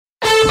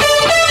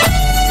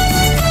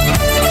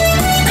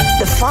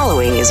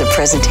following is a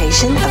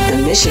presentation of the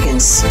Michigan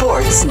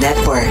Sports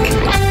Network.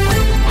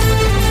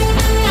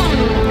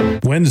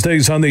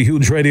 Wednesdays on the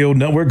Huge Radio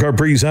Network are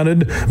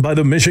presented by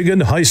the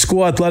Michigan High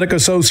School Athletic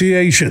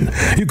Association.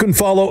 You can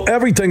follow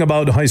everything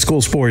about high school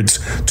sports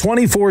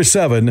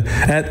 24/7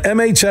 at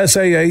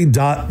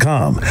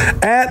MHSAA.com,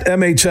 at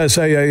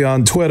MHSAA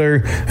on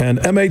Twitter, and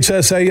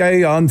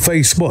MHSAA on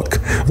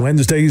Facebook.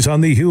 Wednesdays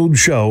on the Huge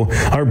Show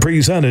are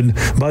presented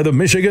by the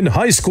Michigan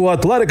High School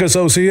Athletic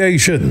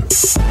Association.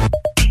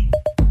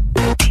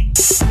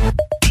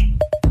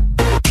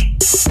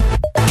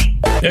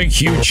 The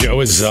Huge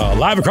Show is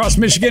live across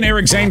Michigan.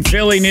 Eric Zane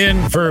filling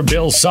in for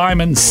Bill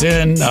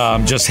Simonson.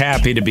 Just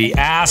happy to be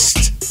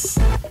asked.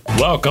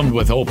 Welcomed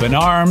with open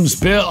arms.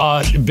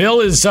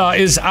 Bill is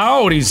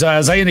out. He's,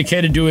 as I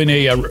indicated, doing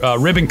a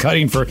ribbon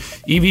cutting for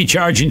EV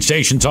charging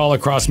stations all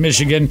across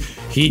Michigan.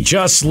 He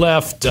just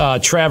left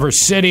Traverse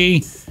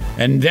City,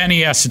 and then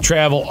he has to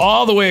travel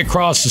all the way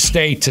across the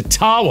state to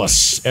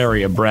Tawas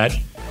area, Brett.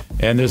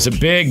 And there's a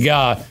big...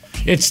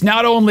 It's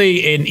not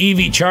only an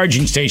EV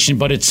charging station,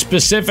 but it's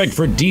specific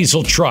for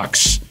diesel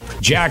trucks,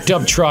 jacked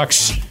up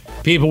trucks,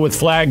 people with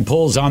flag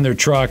poles on their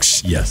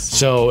trucks. Yes.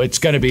 So it's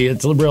a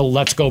real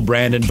Let's Go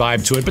Brandon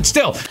vibe to it. But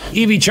still,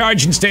 EV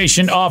charging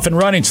station off and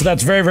running. So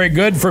that's very, very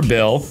good for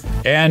Bill.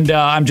 And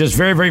I'm just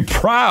very, very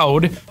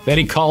proud that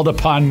he called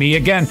upon me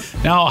again.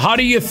 Now, how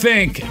do you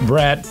think,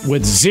 Brett,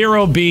 with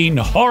 0 being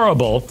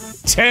horrible,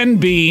 10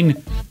 being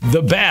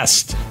the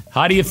best,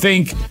 how do you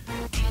think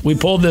we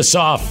pulled this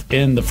off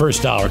in the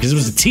first hour? Because it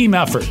was a team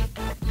effort.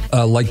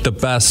 Like the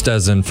best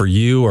as in for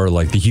you, or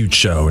like the Huge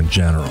Show in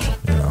general,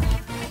 you know?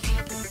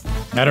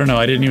 I don't know.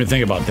 I didn't even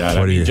think about that.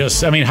 How do you I'd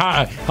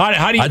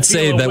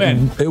say that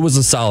win? It was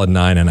a solid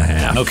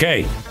 9.5.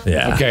 Okay.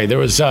 Yeah. Okay.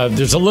 There's a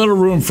little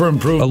room for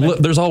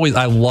improvement. There's always,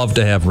 I love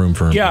to have room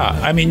for improvement. Yeah.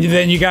 I mean,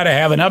 then you got to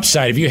have an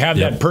upside. If you have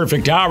that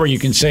perfect hour, you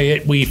can say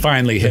we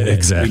finally hit it.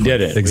 Exactly. We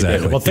did it.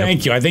 Exactly. Well,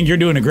 thank you. I think you're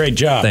doing a great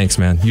job. Thanks,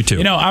 man. You too.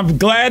 You know, I'm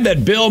glad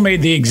that Bill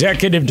made the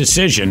executive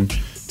decision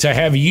to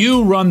have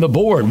you run the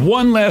board.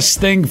 One less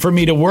thing for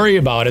me to worry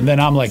about. And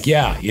then I'm like,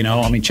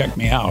 check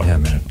me out. Yeah,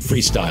 man.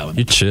 Freestyling.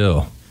 You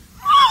chill.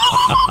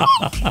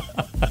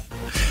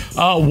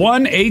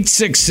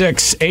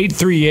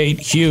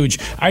 1-866-838-HUGE.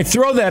 I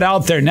throw that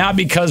out there not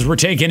because we're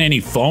taking any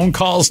phone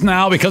calls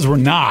now, because we're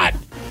not.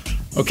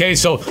 Okay,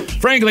 so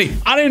frankly,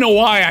 I don't know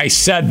why I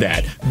said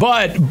that.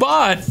 But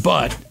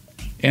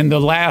in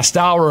the last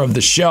hour of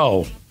the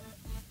show,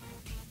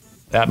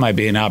 that might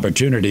be an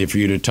opportunity for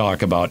you to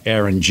talk about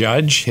Aaron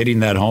Judge hitting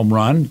that home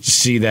run.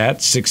 See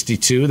that?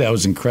 62. That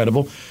was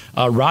incredible.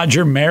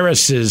 Roger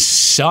Maris's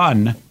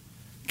son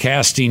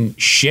casting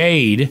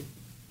shade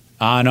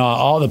on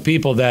all the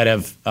people that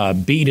have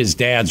beat his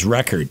dad's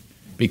record,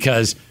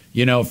 because,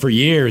 for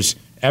years,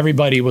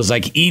 everybody was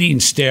like eating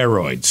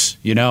steroids,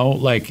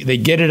 like they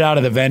get it out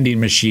of the vending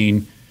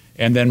machine.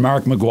 And then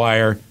Mark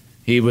McGwire,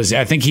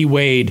 I think he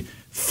weighed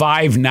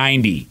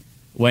 590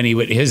 when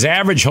his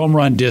average home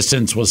run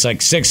distance was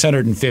like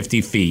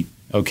 650 feet.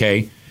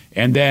 Okay.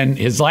 And then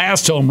his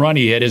last home run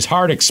he hit, his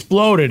heart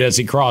exploded as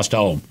he crossed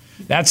home.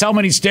 That's how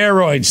many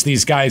steroids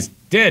these guys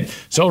did.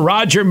 So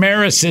Roger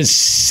Maris's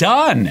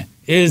son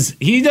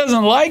he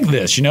doesn't like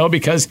this,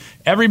 because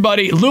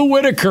Lou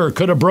Whitaker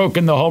could have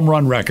broken the home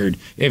run record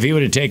if he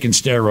would have taken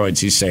steroids,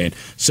 he's saying.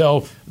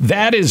 So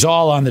that is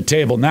all on the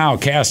table now,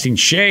 casting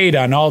shade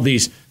on all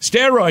these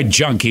steroid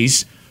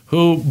junkies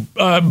who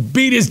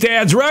beat his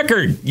dad's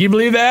record. You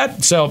believe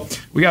that? So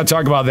we got to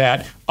talk about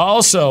that.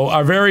 Also,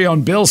 our very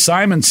own Bill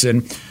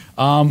Simonson,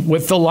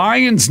 with the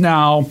Lions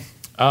now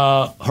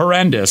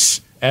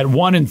horrendous at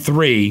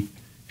 1-3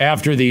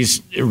 after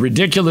these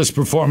ridiculous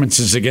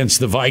performances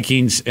against the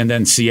Vikings and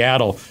then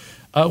Seattle.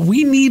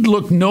 We need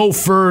look no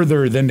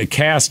further than to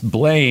cast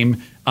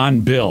blame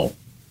on Bill.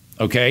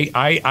 Okay,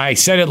 I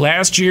said it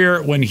last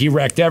year when he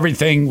wrecked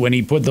everything, when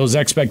he put those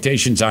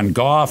expectations on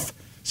Goff,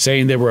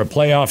 saying they were a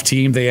playoff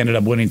team. They ended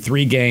up winning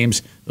 3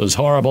 games. It was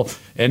horrible.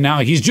 And now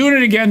he's doing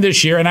it again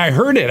this year, and I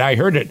heard it.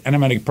 And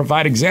I'm going to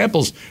provide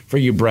examples for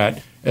you,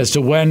 Brett, as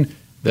to when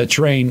the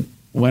train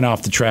went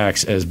off the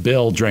tracks as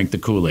Bill drank the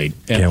Kool-Aid.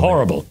 And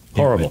horrible.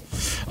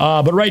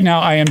 But right now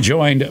I am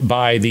joined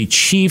by the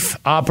Chief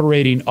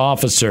Operating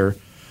Officer.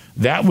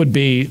 That would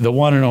be the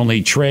one and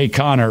only Trey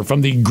Connor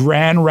from the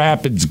Grand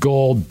Rapids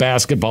Gold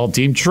basketball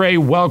team. Trey,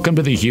 welcome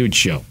to the Huge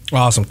Show.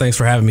 Awesome. Thanks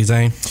for having me,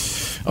 Zane.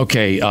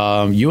 Okay,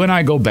 you and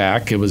I go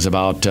back. It was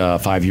about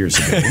 5 years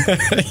ago.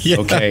 Yeah.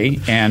 Okay,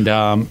 and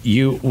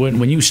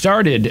when you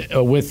started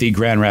with the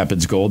Grand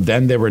Rapids Gold,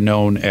 then they were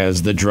known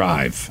as the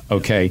Drive.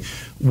 Okay,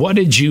 what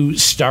did you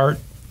start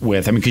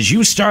with? I mean, because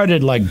you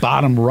started like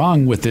bottom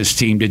rung with this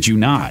team, did you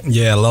not?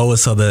 Yeah,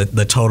 lowest of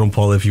the totem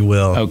pole, if you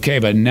will. Okay,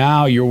 but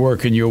now you're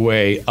working your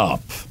way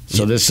up.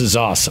 So this is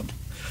awesome.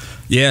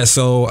 Yeah,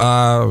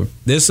 so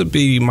this would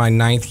be my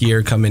 9th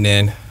year coming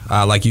in.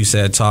 Like you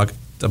said, talked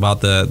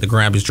about the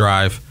Grand Rapids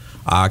Drive.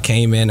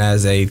 Came in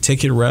as a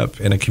ticket rep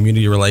and a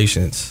community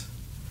relations.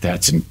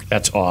 That's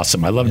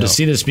awesome. I love to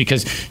see this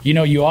because,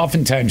 you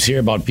oftentimes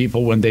hear about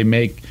people when they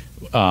make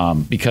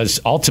Because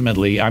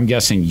ultimately, I'm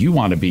guessing you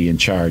want to be in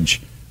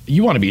charge.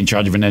 You want to be in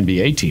charge of an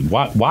NBA team.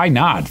 Why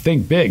not?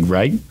 Think big,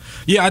 right?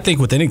 Yeah, I think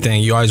with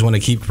anything, you always want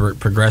to keep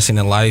progressing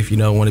in life. You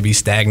don't want to be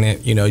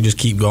stagnant. You just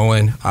keep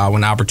going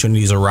when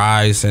opportunities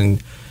arise,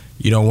 and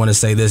you don't want to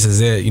say this is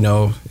it.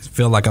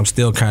 Feel like I'm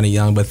still kind of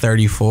young, but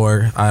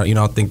 34.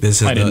 I think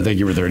this is. I didn't think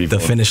you were 34.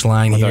 The finish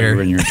line here. I thought you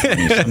were in your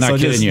 20s. I'm not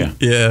kidding you.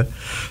 Yeah,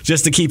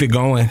 just to keep it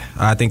going.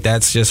 I think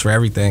that's just for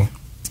everything.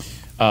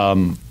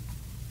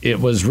 It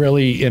was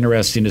really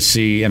interesting to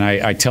see, and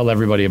I tell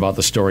everybody about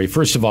the story.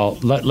 First of all,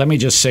 let me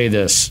just say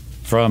this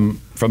from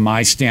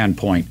my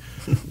standpoint.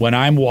 When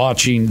I'm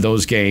watching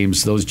those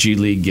games, those G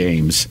League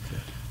games,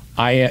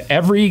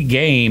 every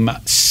game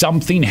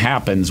something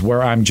happens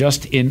where I'm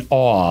just in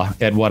awe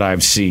at what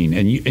I've seen.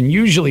 And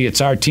usually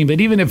it's our team,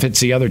 but even if it's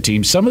the other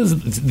team, some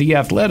of the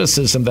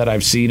athleticism that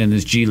I've seen in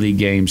these G League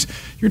games,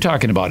 you're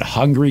talking about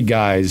hungry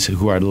guys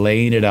who are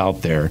laying it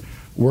out there,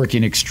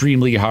 working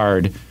extremely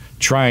hard,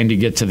 trying to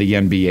get to the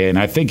NBA, and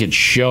I think it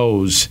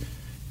shows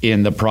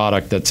in the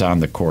product that's on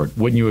the court.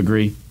 Wouldn't you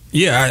agree?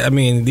 Yeah, I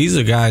mean, these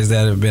are guys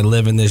that have been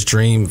living this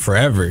dream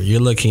forever.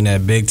 You're looking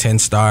at Big Ten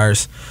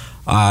stars.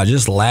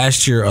 Just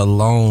last year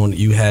alone,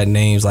 you had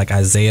names like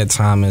Isaiah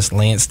Thomas,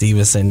 Lance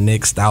Stevenson,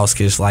 Nick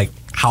Stauskas, like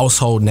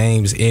household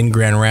names in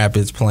Grand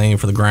Rapids playing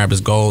for the Grand Rapids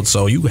Gold.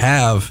 So you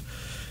have,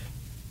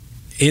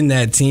 in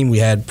that team, we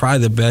had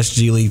probably the best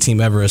G League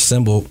team ever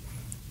assembled.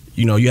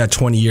 You had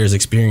 20 years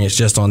experience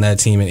just on that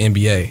team in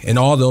NBA. And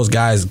all those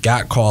guys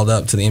got called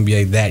up to the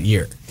NBA that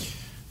year.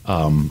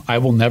 I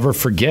will never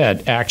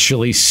forget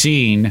actually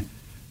seeing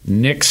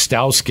Nick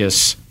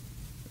Stauskas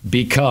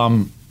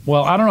become,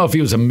 well, I don't know if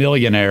he was a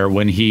millionaire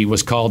when he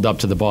was called up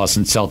to the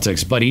Boston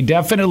Celtics, but he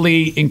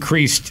definitely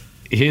increased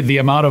the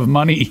amount of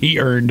money he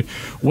earned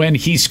when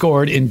he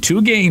scored in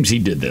 2 games. He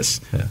did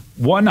this. Yeah.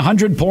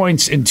 100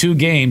 points in 2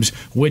 games,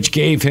 which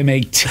gave him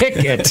a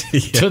ticket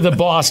to the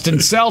Boston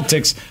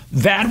Celtics.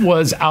 That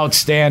was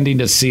outstanding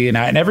to see, and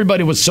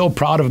everybody was so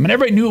proud of him, and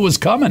everybody knew it was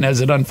coming as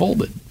it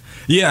unfolded.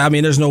 Yeah, I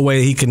mean, there's no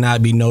way he could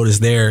not be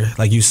noticed there.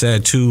 Like you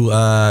said, two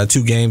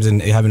games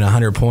and having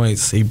 100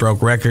 points. He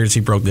broke records. He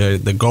broke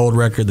the gold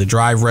record, the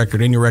drive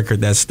record, any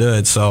record that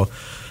stood. So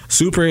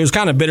super. It was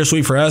kind of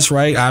bittersweet for us,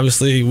 right?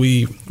 Obviously,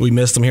 we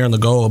missed him here on the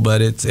goal,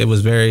 but it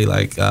was very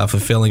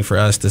fulfilling for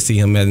us to see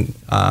him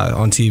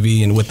on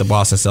TV and with the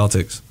Boston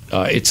Celtics.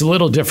 It's a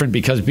little different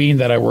because being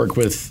that I work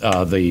with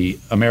the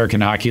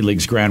American Hockey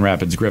League's Grand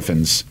Rapids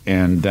Griffins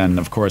and then,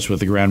 of course, with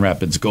the Grand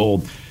Rapids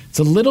Gold, it's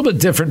a little bit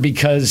different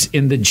because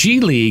in the G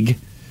League,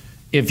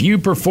 if you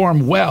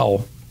perform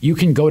well, you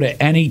can go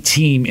to any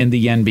team in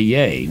the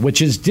NBA,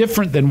 which is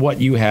different than what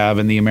you have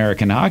in the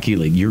American Hockey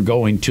League. You're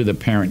going to the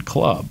parent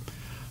club.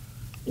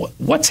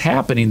 What's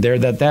happening there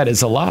that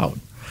is allowed?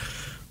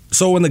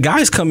 So when the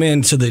guys come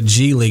into the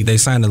G League, they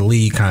sign a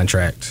league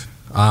contract.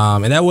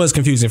 And that was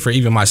confusing for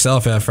even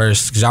myself at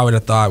first because I would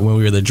have thought when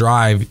we were the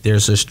Drive,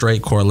 there's a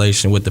straight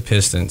correlation with the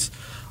Pistons.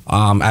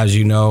 As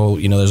you know,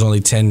 there's only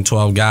 10,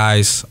 12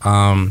 guys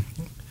on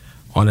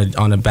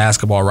a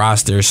basketball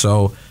roster.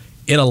 So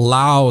it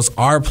allows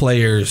our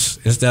players,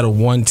 instead of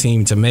one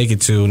team to make it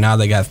to, now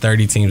they got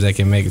 30 teams they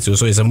can make it to.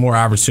 So it's a more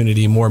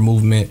opportunity, more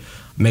movement,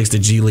 makes the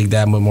G League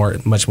that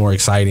much more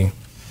exciting.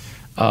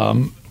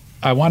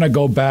 I want to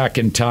go back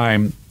in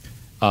time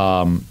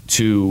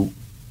to,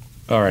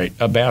 all right,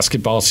 a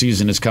basketball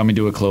season is coming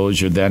to a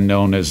closure, then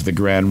known as the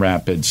Grand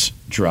Rapids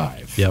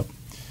Drive. Yep.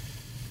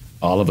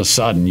 All of a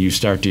sudden, you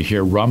start to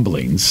hear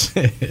rumblings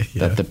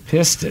that the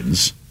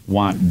Pistons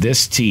want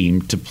this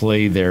team to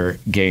play their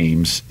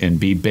games and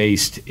be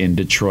based in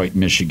Detroit,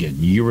 Michigan.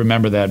 You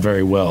remember that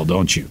very well,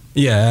 don't you?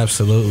 Yeah,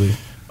 absolutely.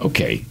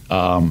 Okay.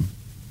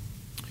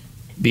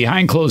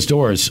 Behind closed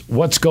doors,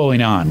 what's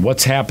going on?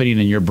 What's happening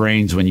in your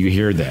brains when you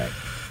hear that?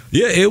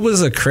 Yeah, it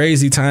was a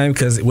crazy time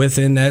because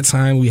within that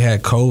time we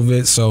had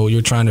COVID, so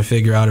you're trying to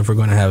figure out if we're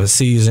going to have a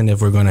season,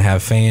 if we're going to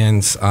have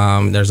fans.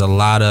 There's a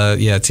lot of,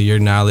 to your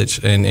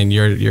knowledge and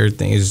your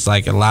thing, is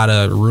like a lot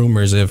of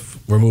rumors if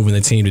we're moving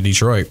the team to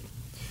Detroit.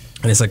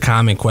 And it's a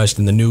common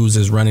question. The news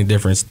is running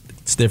different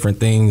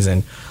things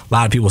and a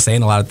lot of people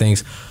saying a lot of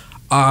things.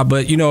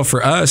 But,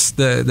 for us,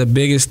 the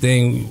biggest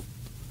thing,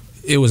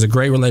 it was a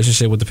great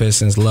relationship with the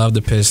Pistons, loved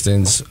the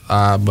Pistons,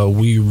 but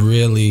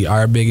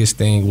our biggest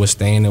thing was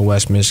staying in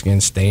West Michigan,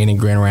 staying in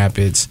Grand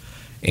Rapids,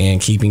 and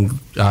keeping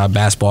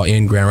basketball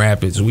in Grand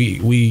Rapids. We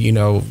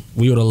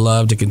would have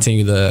loved to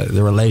continue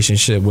the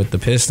relationship with the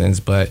Pistons,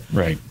 but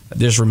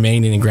just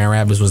remaining in Grand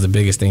Rapids was the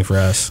biggest thing for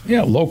us.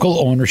 Yeah,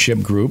 local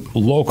ownership group,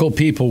 local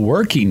people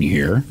working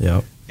here.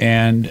 Yep.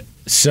 And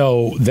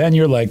so then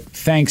you're like,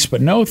 thanks, but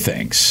no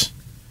thanks.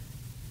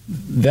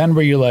 Then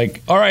were you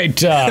like, all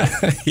right,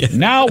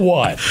 now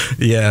what?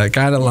 Yeah,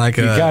 kind of like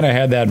you kind of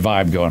had that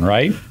vibe going,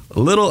 right? A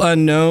little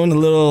unknown, a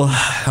little,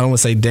 I don't want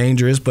to say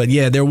dangerous, but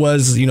yeah, there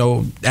was,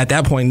 at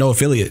that point, no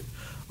affiliate.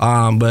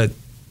 But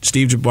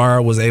Steve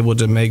Jabbar was able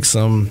to make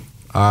some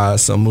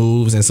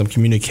moves and some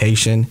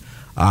communication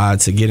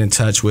to get in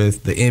touch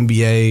with the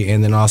NBA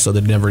and then also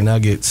the Denver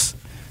Nuggets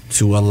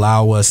to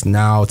allow us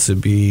now to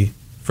be,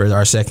 for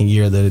our second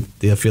year,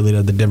 the affiliate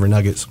of the Denver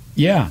Nuggets.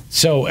 Yeah.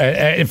 So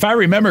if I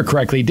remember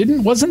correctly,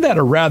 wasn't that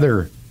a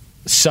rather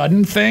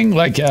sudden thing?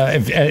 Like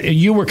if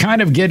you were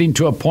kind of getting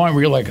to a point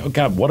where you're like, oh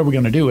God, what are we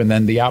going to do? And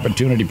then the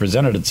opportunity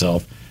presented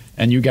itself,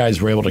 and you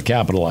guys were able to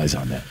capitalize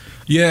on that.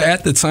 Yeah,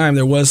 at the time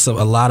there was a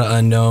lot of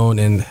unknown,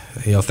 and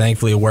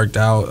thankfully it worked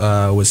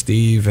out with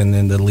Steve and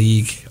then the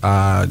league,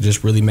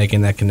 just really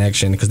making that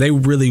connection because they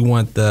really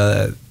want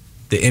the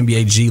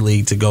NBA G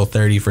League to go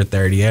 30 for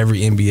 30. Every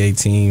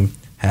NBA team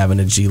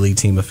having a G League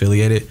team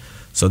affiliated,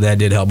 so that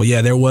did help. But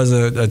yeah, there was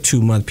a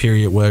 2-month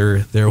period where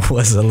there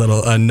was a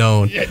little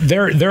unknown.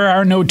 There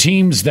are no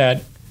teams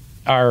that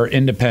are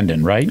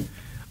independent, right?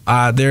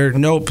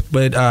 Nope,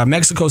 but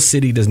Mexico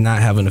City does not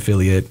have an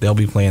affiliate. They'll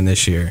be playing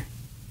this year.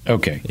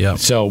 Okay. Yeah.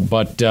 So,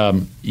 but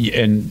and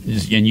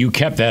you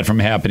kept that from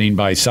happening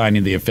by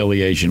signing the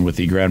affiliation with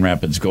the Grand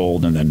Rapids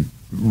Gold, and then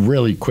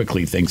really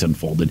quickly things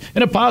unfolded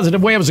in a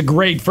positive way. It was a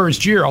great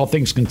first year, all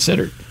things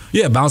considered.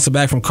 Yeah, bouncing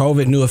back from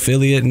COVID, new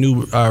affiliate,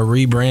 new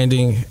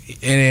rebranding,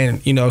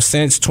 and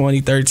since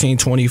 2013,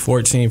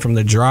 2014, from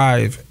the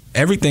drive,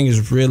 everything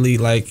has really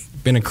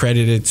been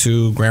accredited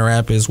to Grand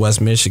Rapids,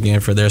 West Michigan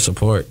for their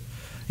support.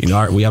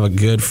 We have a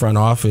good front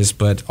office,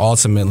 but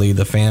ultimately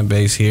the fan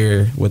base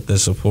here with the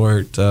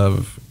support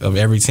of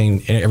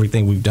everything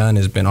we've done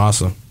has been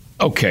awesome.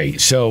 Okay,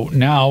 so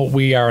now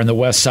we are on the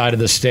west side of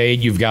the state.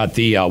 You've got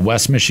the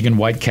West Michigan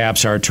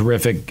Whitecaps, our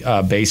terrific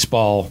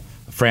baseball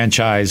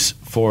franchise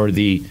for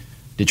the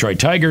Detroit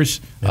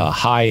Tigers,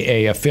 High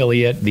A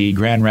affiliate. The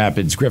Grand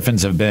Rapids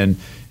Griffins have been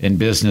in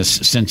business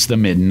since the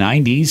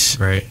mid-'90s.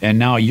 Right. And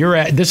now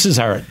this is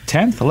our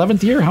 10th,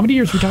 11th year? How many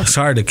years are we talking? It's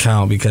hard to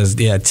count because,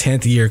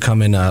 10th year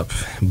coming up,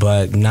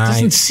 but 9.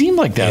 Doesn't seem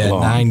like that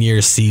long.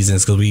 9-year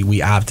seasons because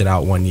we opted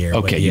out 1 year.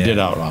 Okay, you did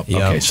out.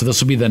 Yep. Okay, so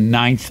this will be the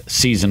 9th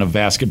season of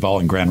basketball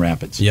in Grand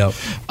Rapids. Yep.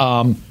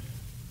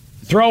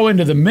 Throw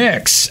into the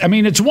mix. I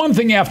mean, it's one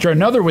thing after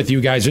another with you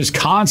guys. There's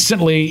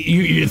constantly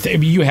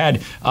you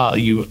had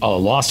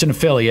lost an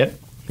affiliate.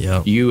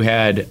 Yep. You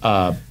had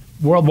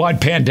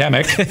worldwide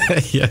pandemic.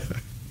 Yeah.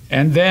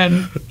 And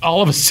then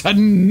all of a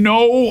sudden,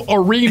 no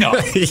arena.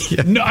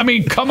 Yeah. No, I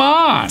mean, come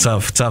on.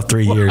 Tough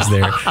 3 years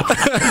there.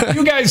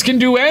 You guys can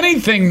do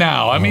anything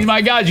now. I mean,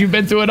 my God, you've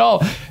been through it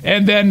all.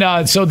 And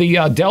then, so the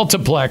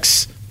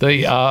Deltaplex,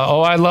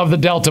 I love the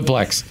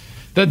Deltaplex.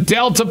 The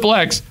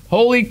Deltaplex,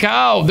 holy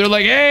cow. They're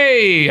like,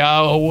 hey,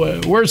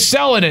 we're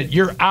selling it.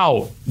 You're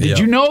out. Did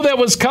you know that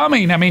was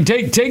coming? I mean,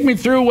 take me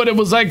through what it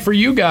was like for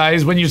you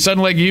guys when you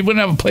suddenly you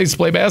wouldn't have a place to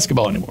play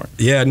basketball anymore.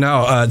 Yeah,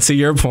 no, to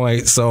your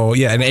point. So,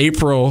 in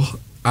April,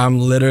 I'm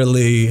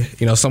literally,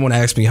 someone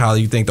asked me how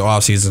you think the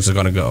off seasons are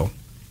going to go.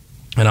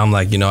 And I'm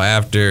like,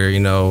 after,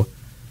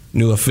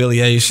 new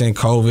affiliation,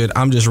 COVID,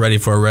 I'm just ready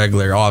for a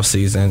regular off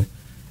season.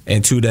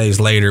 And 2 days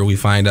later, we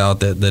find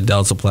out that the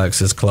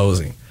Deltaplex is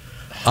closing.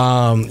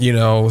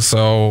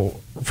 So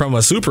from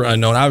a super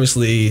unknown,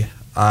 obviously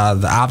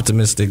the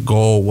optimistic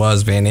goal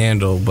was Van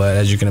Andel, but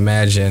as you can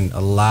imagine,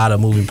 a lot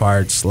of moving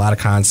parts, a lot of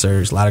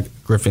concerts, a lot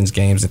of Griffins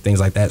games and things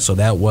like that. So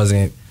that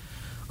wasn't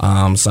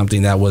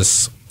something that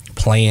was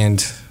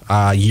planned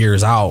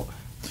years out.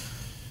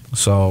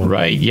 So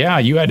right, yeah,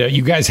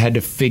 you guys had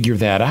to figure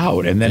that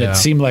out, and then it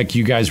seemed like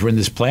you guys were in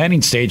this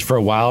planning stage for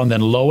a while, and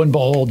then lo and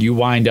behold, you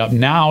wind up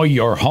now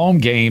your home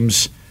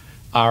games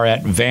are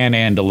at Van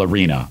Andel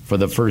Arena for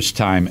the first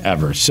time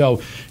ever. So,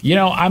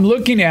 I'm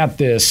looking at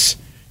this,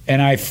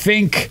 and I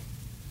think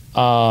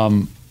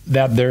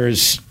that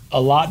there's a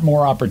lot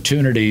more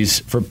opportunities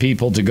for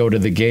people to go to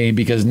the game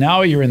because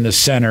now you're in the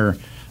center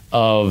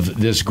of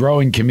this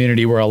growing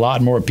community where a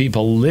lot more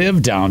people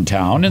live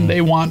downtown and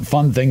they want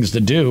fun things to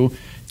do.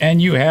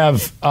 And you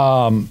have,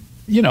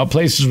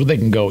 places where they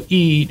can go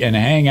eat and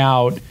hang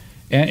out.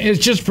 And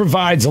it just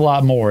provides a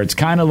lot more. It's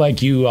kind of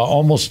like you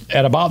almost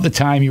at about the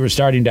time you were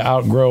starting to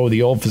outgrow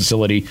the old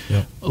facility.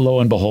 Yep. Lo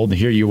and behold,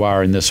 here you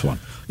are in this one.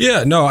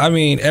 Yeah, no, I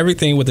mean,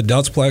 everything with the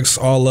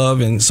Deltaplex, all love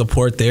and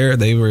support there.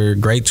 They were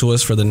great to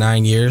us for the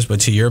 9 years. But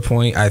to your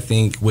point, I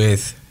think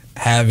with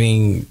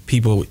having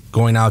people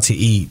going out to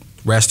eat,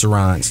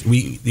 restaurants,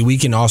 we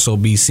can also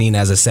be seen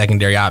as a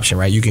secondary option,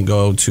 right? You can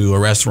go to a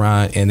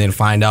restaurant and then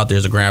find out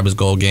there's a Grand Rapids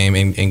Gold game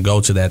and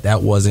go to that.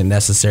 That wasn't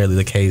necessarily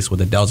the case with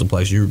the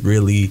Deltaplex. You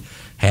really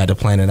had to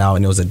plan it out,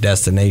 and it was a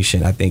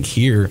destination. I think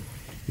here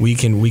we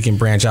can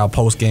branch out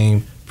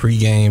post-game,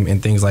 pre-game,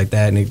 and things like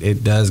that, and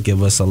it does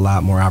give us a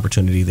lot more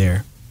opportunity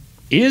there.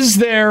 Is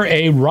there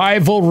a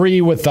rivalry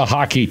with the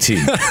hockey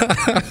team?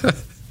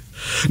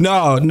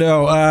 No.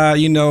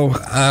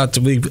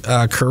 To be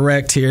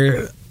correct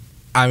here,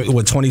 I'm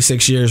with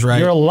 26 years, right?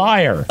 You're a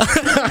liar.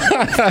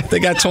 They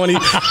got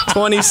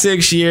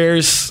 26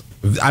 years.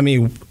 I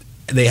mean,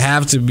 they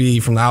have to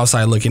be, from the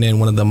outside looking in,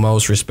 one of the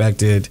most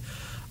respected,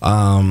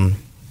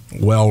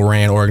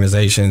 well-ran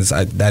organizations.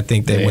 I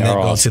think that when they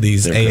go to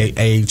these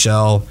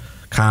AHL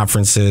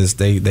conferences,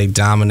 they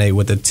dominate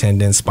with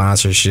attendance,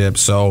 sponsorship.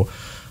 So,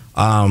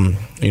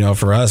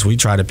 for us, we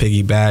try to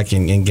piggyback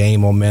and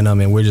gain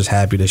momentum, and we're just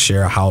happy to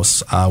share a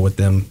house with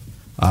them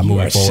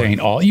moving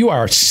forward. You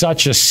are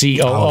such a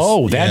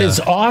COO. That is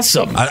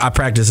awesome. I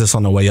practice this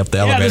on the way up the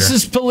elevator. Yeah, this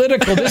is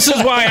political. This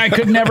is why I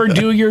could never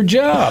do your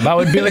job. I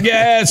would be like,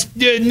 we're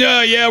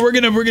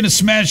gonna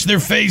smash their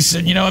face,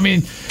 and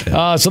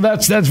so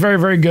that's very,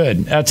 very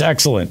good. That's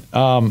excellent.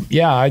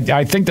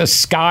 I think the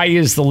sky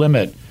is the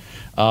limit.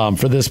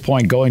 For this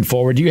point going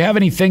forward. Do you have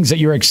any things that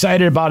you're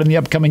excited about in the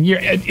upcoming year?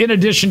 In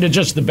addition to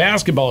just the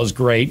basketball is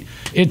great.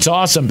 It's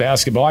awesome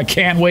basketball. I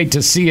can't wait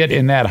to see it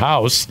in that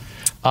house.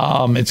 It's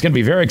going to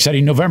be very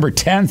exciting. November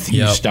 10th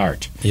you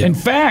start. Yep.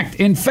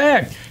 In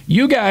fact,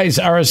 you guys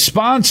are a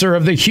sponsor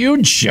of the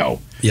Huge Show.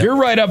 Yep. You're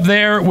right up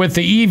there with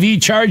the EV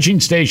charging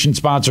station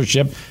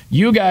sponsorship.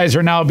 You guys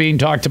are now being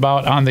talked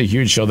about on the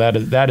Huge Show.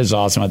 That is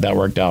awesome that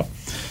worked out.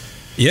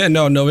 Yeah,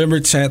 no, November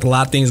 10th, a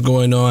lot of things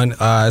going on.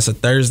 It's a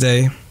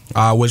Thursday.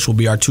 Which will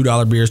be our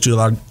 $2 beers,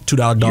 $2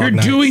 dog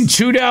nights. You're doing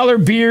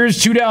 $2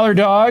 beers, $2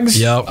 dogs?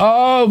 Yep.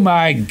 Oh,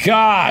 my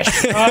gosh.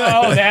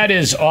 Oh, that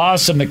is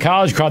awesome. The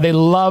college crowd, they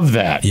love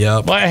that.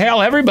 Yep. Well,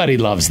 hell, everybody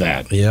loves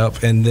that.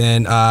 Yep. And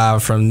then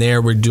from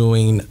there, we're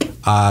doing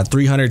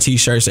 300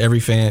 T-shirts to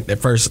every fan. At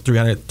first,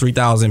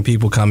 3,000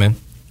 people coming.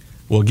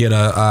 We'll get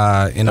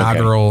a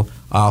inaugural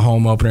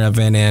home opener at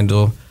Van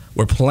Andel.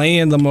 We're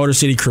playing the Motor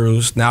City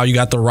Cruise. Now you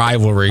got the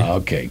rivalry.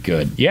 Okay,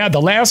 good. Yeah, the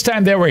last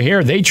time they were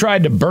here, they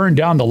tried to burn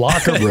down the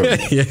locker room.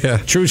 Yeah.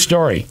 True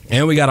story.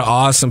 And we got an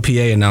awesome PA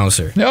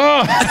announcer.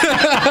 Oh.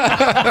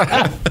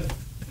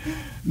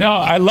 No,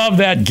 I love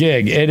that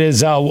gig. It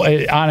is,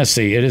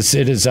 honestly, it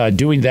is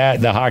doing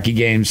that, the hockey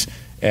games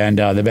and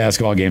the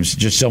basketball games,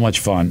 just so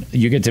much fun.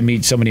 You get to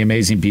meet so many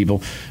amazing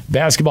people.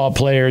 Basketball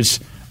players.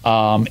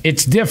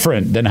 It's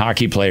different than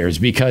hockey players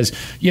because,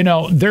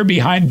 they're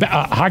behind.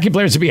 Hockey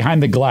players are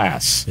behind the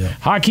glass. Yeah.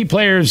 Hockey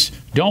players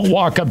don't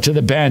walk up to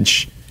the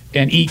bench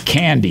and eat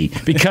candy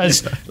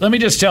because, let me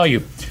just tell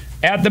you,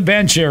 at the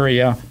bench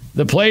area,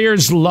 the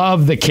players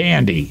love the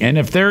candy. And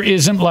if there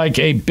isn't like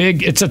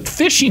it's a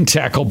fishing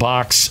tackle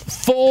box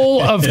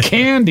full of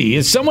candy.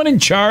 Is someone in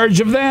charge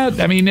of that?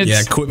 I mean, it's...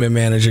 Yeah, equipment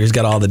manager. He's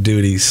got all the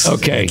duties.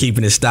 Okay.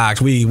 Keeping his stocks.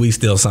 We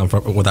steal some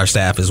with our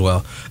staff as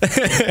well.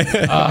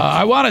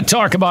 I want to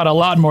talk about a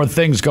lot more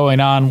things going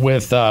on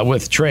with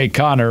Trey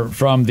Connor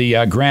from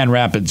the Grand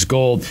Rapids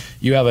Gold.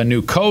 You have a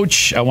new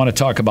coach. I want to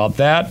talk about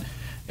that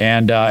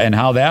and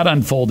how that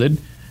unfolded.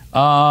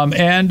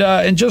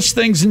 And just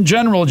things in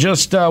general,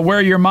 just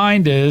where your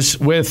mind is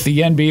with the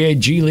NBA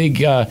G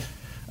League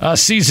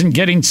season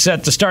getting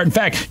set to start. In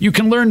fact, you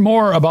can learn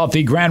more about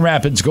the Grand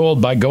Rapids Gold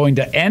by going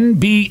to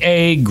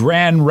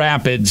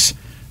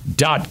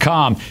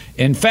NBAGrandRapids.com.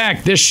 In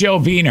fact, this show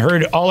being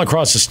heard all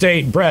across the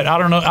state. Brett, I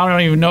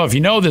don't even know if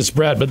you know this,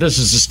 Brett, but this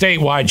is a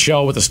statewide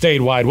show with a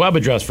statewide web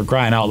address, for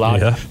crying out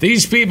loud. Yeah.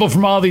 These people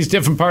from all these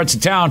different parts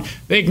of town,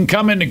 they can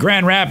come into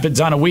Grand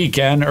Rapids on a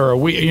weekend or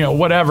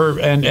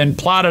whatever and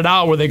plot it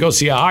out where they go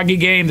see a hockey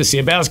game, they see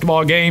a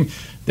basketball game.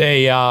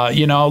 They,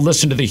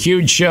 listen to the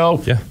Huge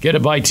Show, get a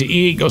bite to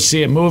eat, go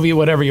see a movie,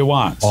 whatever you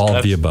want. All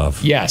of the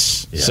above.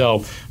 Yes. Yeah.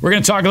 So we're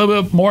going to talk a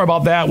little bit more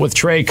about that with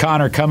Trey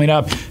Connor coming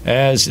up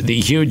as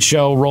the Huge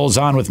Show rolls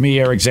on with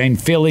me, Eric Zane,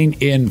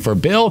 filling in for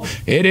Bill.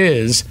 It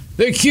is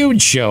the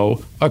Huge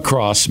Show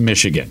across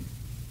Michigan.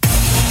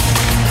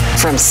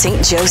 From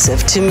St.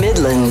 Joseph to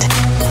Midland,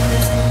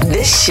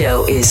 this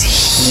show is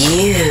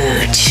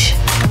huge.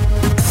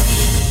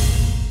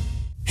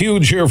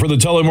 Huge here for the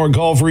Tullymore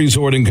Golf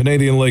Resort in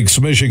Canadian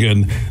Lakes,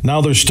 Michigan. Now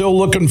they're still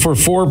looking for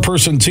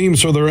 4-person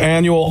teams for their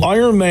annual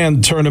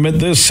Ironman tournament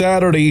this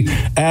Saturday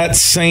at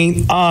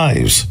St.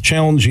 Ives.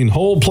 Challenging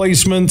hole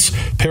placements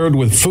paired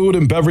with food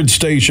and beverage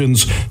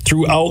stations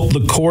throughout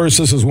the course.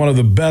 This is one of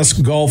the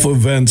best golf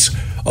events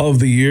of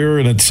the year,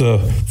 and it's a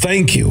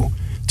thank you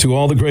to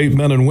all the great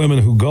men and women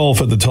who golf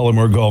at the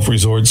Tullymore Golf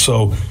Resort.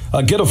 So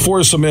get a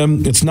foursome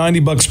in. It's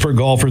 $90 per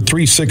golfer,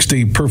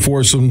 $360 per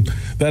foursome.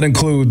 That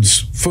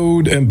includes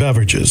food and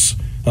beverages.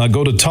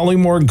 Go to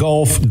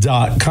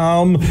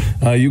tullymoregolf.com.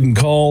 You can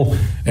call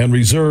and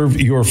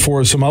reserve your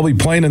foursome. I'll be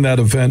playing in that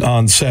event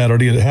on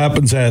Saturday. It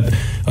happens at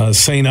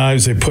St.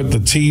 Ives. They put the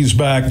tees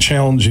back,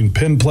 challenging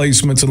pin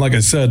placements, and like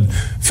I said,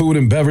 food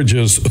and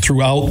beverages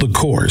throughout the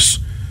course.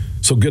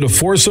 So get a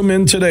foursome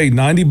in today,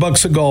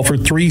 $90 a golfer,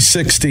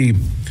 $360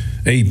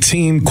 a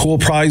team, cool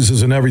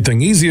prizes and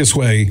everything. Easiest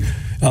way,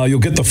 you'll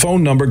get the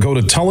phone number. Go to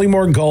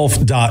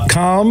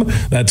tullymoregolf.com.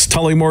 That's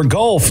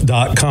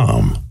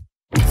tullymoregolf.com.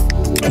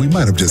 We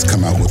might have just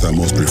come out with our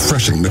most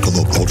refreshing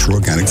Michelob Ultra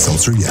Organic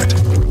Seltzer yet.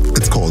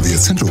 It's called the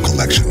Essential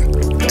Collection.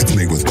 It's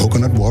made with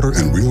coconut water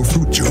and real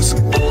fruit juice,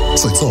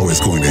 so it's always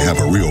going to have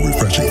a real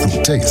refreshing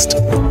fruit taste.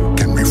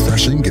 Can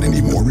refreshing get any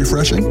more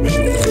refreshing? Yep,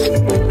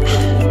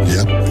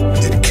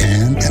 it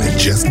can, and it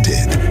just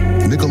did.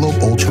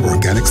 Michelob Ultra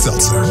Organic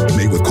Seltzer,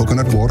 made with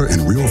coconut water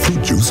and real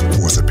fruit juice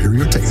for a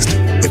superior taste.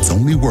 It's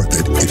only worth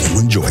it if you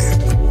enjoy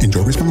it.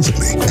 Enjoy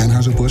responsibly.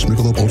 Anheuser-Busch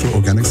Michelob Ultra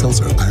Organic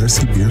Seltzer,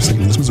 IRC Beer, St.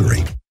 Louis,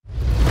 Missouri.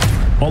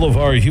 All of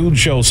our Huge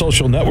Show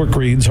social network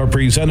reads are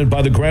presented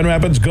by the Grand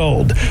Rapids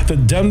Gold. The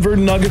Denver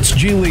Nuggets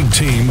G League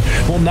team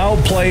will now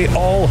play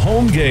all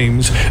home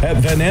games at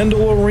Van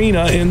Andel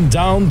Arena in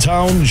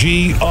downtown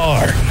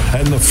GR.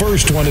 And the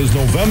first one is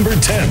November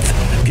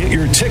 10th. Get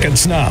your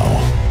tickets now.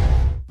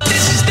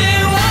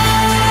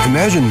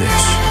 Imagine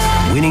this.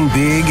 Winning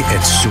big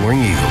at Soaring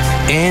Eagle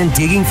and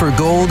digging for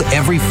gold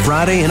every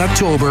Friday in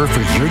October for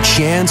your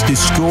chance to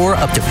score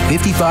up to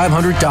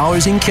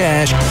 $5,500 in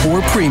cash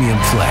or premium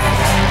play.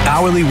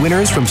 Hourly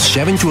winners from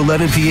 7 to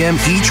 11 p.m.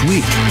 each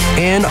week.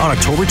 And on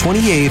October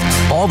 28th,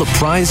 all the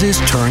prizes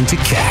turn to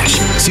cash.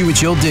 See what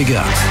you'll dig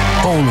up.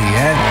 Only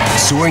at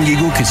Soaring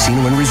Eagle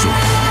Casino and Resort.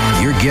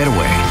 Your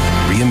getaway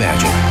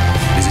reimagined.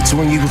 Visit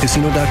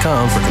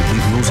SoaringEagleCasino.com for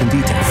complete rules and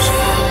details.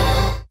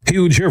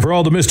 Huge here for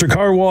all the Mr.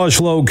 Car Wash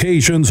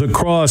locations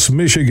across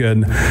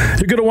Michigan.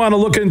 You're going to want to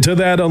look into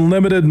that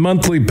unlimited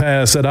monthly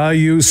pass that I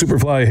use.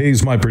 Superfly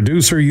Hayes, my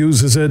producer,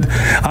 uses it.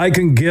 I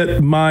can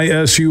get my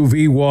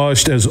SUV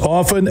washed as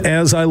often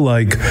as I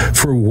like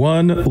for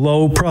one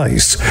low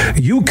price.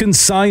 You can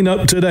sign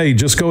up today.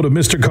 Just go to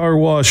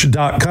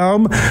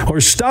MrCarWash.com or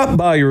stop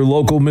by your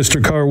local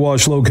Mr. Car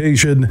Wash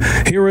location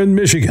here in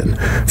Michigan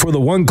for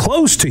the one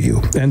close to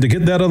you. And to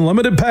get that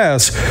unlimited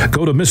pass,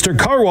 go to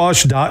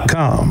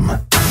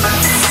MrCarWash.com.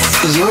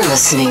 You're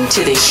listening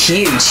to The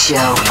Huge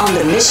Show on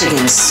the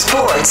Michigan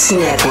Sports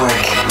Network.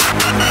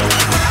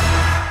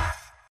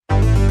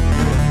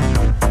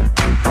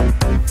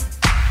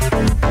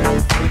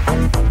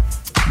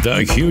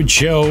 The Huge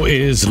Show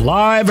is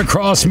live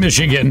across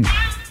Michigan.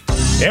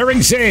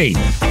 Eric Zane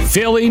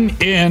filling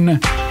in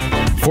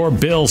for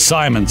Bill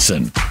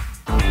Simonson.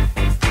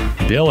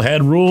 Bill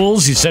had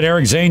rules. He said,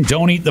 Eric Zane,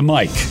 don't eat the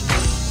mic.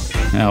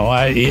 Now,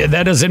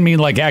 that doesn't mean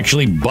like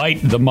actually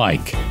bite the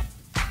mic.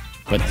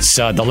 But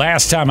the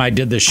last time I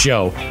did this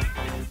show,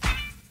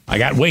 I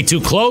got way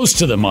too close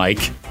to the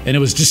mic, and it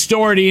was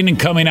distorting and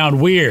coming out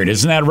weird.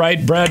 Isn't that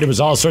right, Brett? There was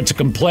all sorts of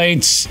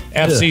complaints.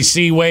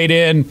 FCC weighed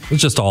in.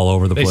 It's just all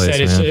over the place,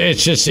 They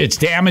said it's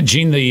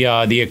damaging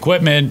the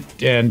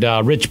equipment. And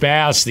Rich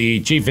Bass, the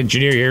chief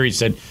engineer here, he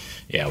said,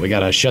 yeah, we got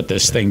to shut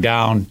this thing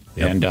down.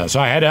 Yep. And so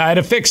I had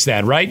to fix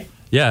that, right?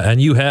 Yeah,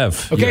 and you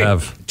have. Okay, you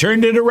have.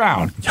 Turned it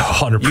around.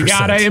 100%. You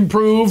got to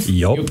improve.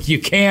 Yep. You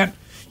can't.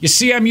 You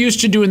see, I'm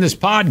used to doing this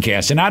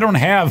podcast, and I don't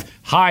have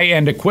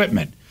high-end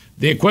equipment.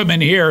 The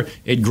equipment here,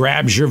 it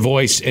grabs your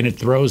voice and it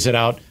throws it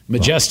out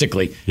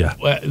majestically. Yeah.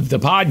 The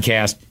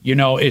podcast,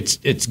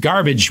 it's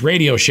garbage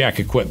Radio Shack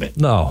equipment.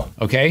 No.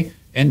 Okay?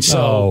 And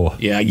so,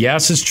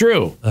 yes, it's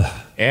true.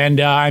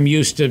 And I'm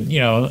used to,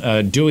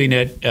 doing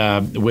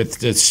it with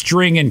the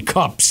string and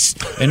cups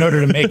in order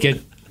to make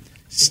it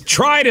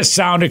try to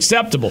sound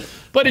acceptable.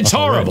 But it's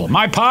horrible. Right.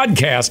 My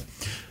podcast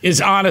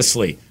is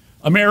honestly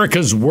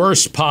America's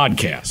worst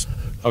podcast.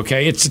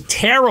 Okay, it's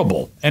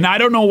terrible, and I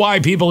don't know why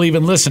people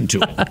even listen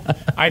to it.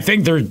 I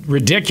think they're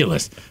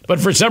ridiculous, but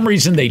for some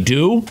reason they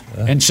do,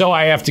 and so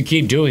I have to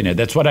keep doing it.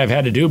 That's what I've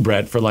had to do,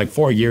 Brett, for like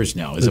 4 years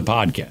now, is a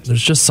podcast.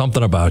 There's just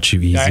something about you,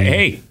 Easy.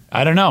 Hey,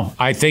 I don't know.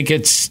 I think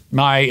it's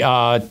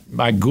my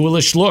my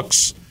ghoulish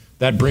looks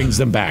that brings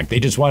them back. They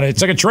just want to.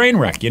 It's like a train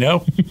wreck,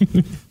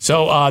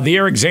 So the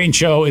Eric Zane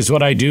Show is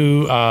what I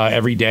do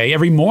every day,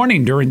 every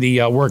morning during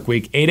the work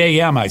week, 8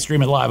 a.m. I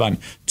stream it live on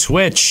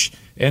Twitch.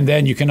 And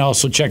then you can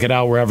also check it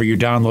out wherever you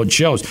download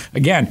shows.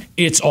 Again,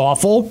 it's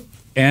awful,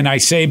 and I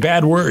say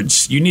bad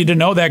words. You need to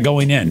know that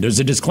going in. There's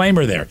a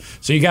disclaimer there.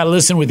 So you got to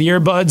listen with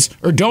earbuds,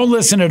 or don't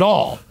listen at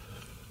all.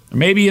 Or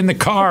maybe in the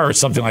car or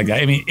something like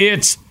that. I mean,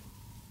 it's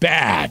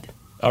bad,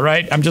 all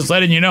right? I'm just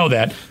letting you know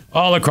that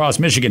all across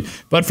Michigan.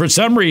 But for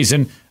some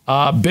reason,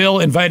 Bill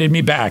invited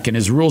me back, and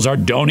his rules are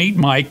don't eat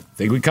Mike. I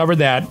think we covered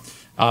that.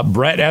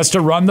 Brett has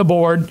to run the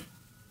board.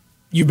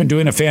 You've been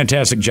doing a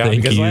fantastic job.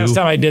 Thank because you. Last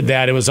time I did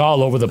that, it was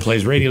all over the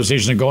place. Radio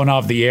stations are going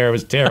off the air. It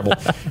was terrible.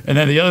 And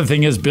then the other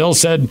thing is Bill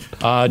said,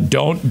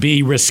 don't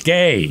be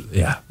risque.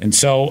 Yeah. And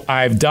so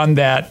I've done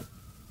that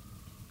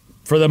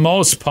for the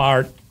most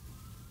part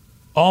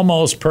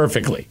almost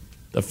perfectly.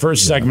 The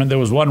first segment, there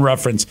was one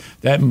reference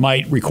that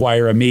might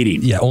require a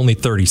meeting. Yeah, only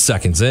 30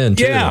 seconds in,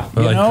 too. Yeah,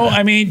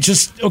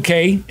 just,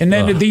 okay. And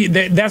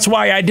then that's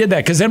why I did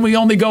that, because then we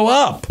only go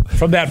up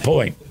from that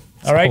point.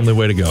 All right. Only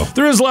way to go.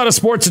 There is a lot of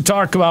sports to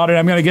talk about, and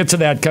I'm going to get to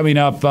that coming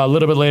up a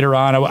little bit later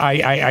on.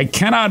 I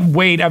cannot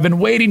wait. I've been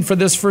waiting for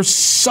this for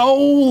so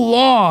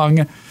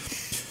long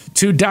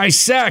to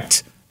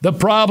dissect the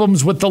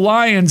problems with the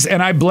Lions,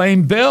 and I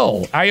blame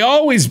Bill. I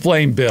always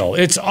blame Bill.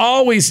 It's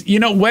always,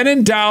 when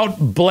in doubt,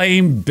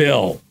 blame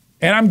Bill.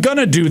 And I'm going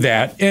to do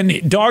that,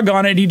 and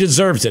doggone it, he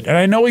deserves it. And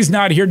I know he's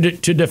not here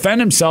to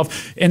defend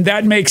himself, and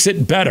that makes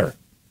it better.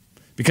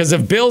 Because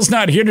if Bill's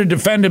not here to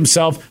defend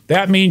himself,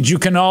 that means you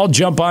can all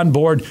jump on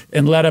board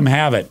and let him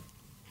have it.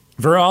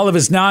 For all of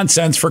his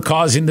nonsense for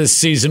causing this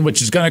season,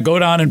 which is going to go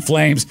down in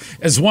flames,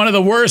 as one of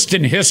the worst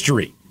in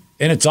history.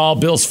 And it's all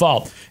Bill's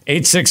fault.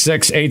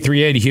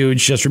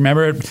 866-838-HUGE. Just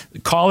remember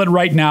it. Call it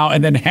right now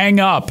and then hang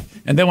up.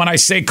 And then when I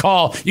say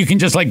call, you can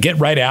just get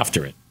right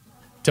after it.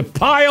 To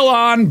pile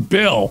on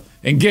Bill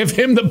and give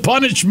him the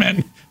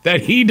punishment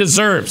that he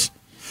deserves.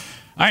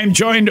 I am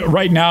joined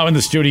right now in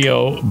the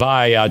studio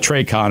by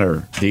Trey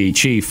Connor, the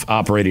Chief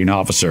Operating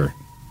Officer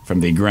from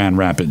the Grand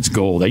Rapids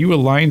Gold. Are you a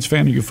Lions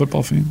fan? Are you a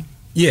football fan?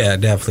 Yeah,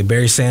 definitely.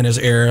 Barry Sanders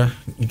era.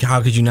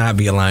 How could you not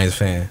be a Lions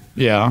fan?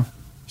 Yeah.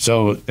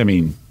 So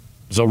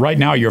right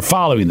now you're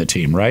following the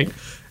team, right?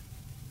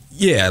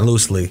 Yeah,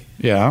 loosely.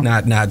 Yeah.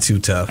 Not too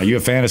tough. Are you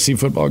a fantasy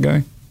football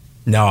guy?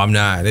 No, I'm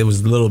not. It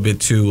was a little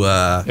bit too...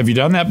 Have you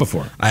done that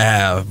before? I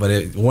have,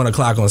 but 1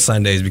 o'clock on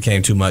Sundays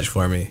became too much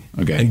for me.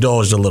 Okay.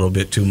 Indulged a little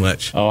bit too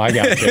much. Oh, I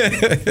got you.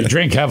 You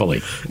drink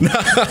heavily.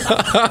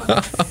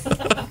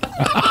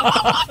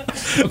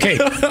 Okay,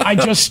 I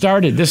just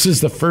started. This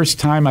is the first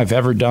time I've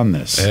ever done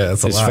this. Yeah,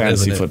 it's a lot,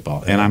 fantasy isn't it?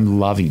 football, and I'm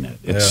loving it.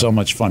 It's so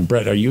much fun.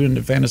 Brett, are you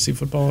into fantasy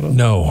football at all?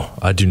 No,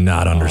 I do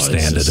not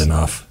understand it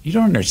enough. You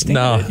don't understand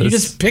No, it. You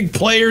just pick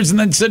players and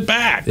then sit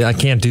back. Yeah, I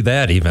can't do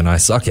that even. I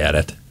suck at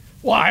it.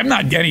 Well, I'm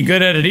not getting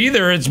good at it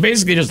either. It's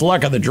basically just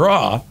luck of the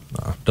draw.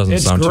 Doesn't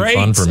It's sound great. too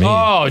fun for me.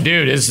 Oh,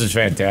 dude, this is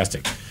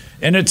fantastic.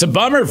 And it's a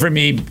bummer for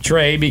me,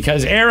 Trey,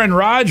 because Aaron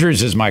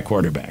Rodgers is my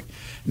quarterback.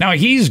 Now,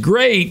 he's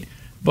great,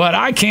 but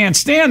I can't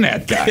stand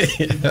that guy.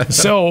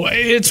 So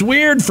it's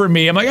weird for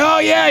me. I'm like, oh,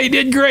 yeah, he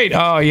did great.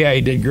 Oh, yeah, he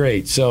did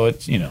great. So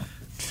it's,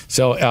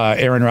 So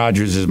Aaron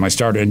Rodgers is my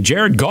starter, and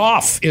Jared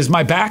Goff is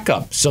my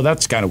backup. So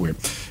that's kind of weird.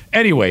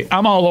 Anyway,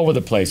 I'm all over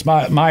the place.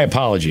 My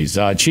apologies.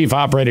 Chief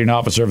Operating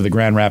Officer of the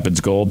Grand Rapids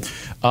Gold,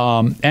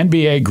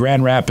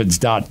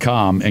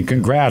 NBAGrandRapids.com, and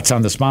congrats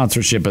on the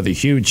sponsorship of the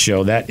Huge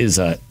Show. That is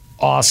a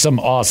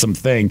awesome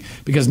thing,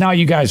 because now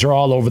you guys are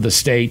all over the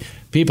state.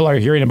 People are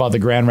hearing about the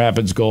Grand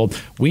Rapids Gold.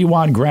 We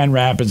want Grand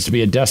Rapids to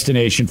be a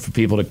destination for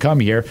people to come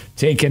here,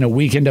 take in a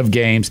weekend of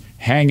games,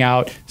 hang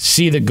out,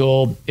 see the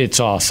Gold. It's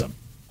awesome.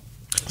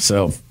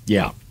 So,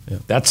 yeah.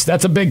 That's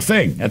a big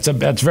thing. That's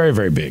very,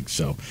 very big.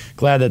 So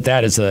glad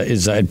that is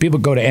and people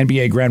go to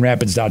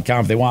NBAGrandRapids.com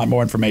if they want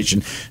more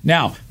information.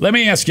 Now, let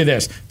me ask you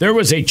this. There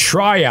was a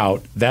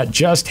tryout that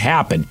just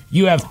happened.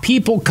 You have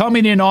people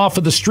coming in off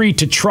of the street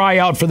to try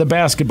out for the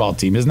basketball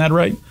team. Isn't that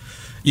right?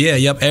 Yeah,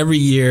 yep. Every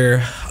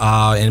year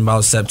in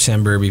about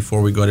September,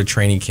 before we go to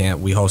training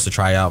camp, we host a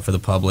tryout for the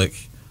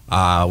public.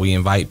 We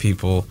invite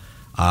people.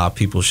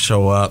 People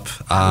show up.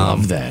 I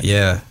love that.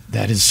 Yeah.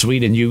 That is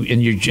sweet. And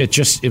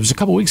it was a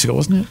couple weeks ago,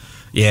 wasn't it?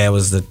 Yeah, it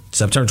was the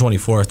September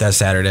 24th, that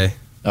Saturday.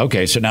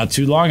 Okay, so not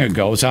too long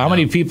ago. So how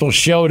many people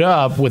showed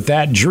up with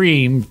that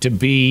dream to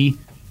be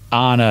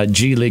on a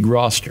G League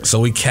roster? So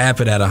we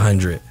cap it at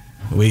 100.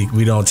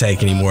 We don't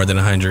take any more than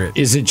 100.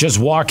 Is it just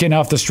walking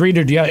off the street,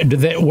 or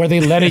were they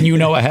letting you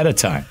know ahead of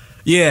time?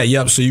 Yeah,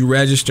 yep. So you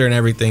register and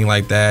everything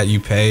like that. You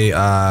pay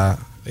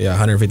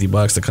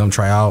 $150 to come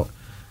try out.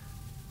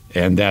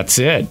 And that's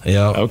it.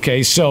 Yeah.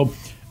 Okay, so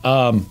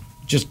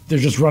they're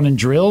just running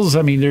drills.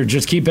 I mean, they're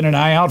just keeping an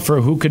eye out for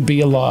who could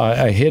be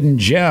a hidden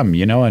gem,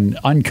 an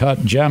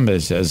uncut gem,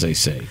 as they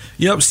say.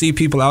 Yep, see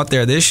people out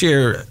there. This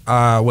year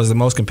was the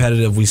most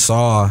competitive we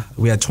saw.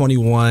 We had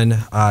 21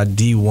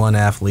 D1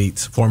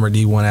 athletes, former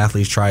D1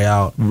 athletes try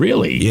out.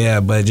 Really? Yeah,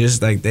 but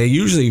just like they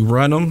usually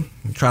run them,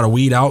 try to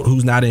weed out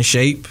who's not in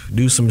shape,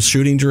 do some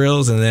shooting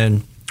drills, and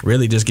then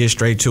really just get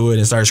straight to it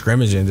and start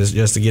scrimmaging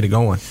just to get it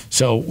going.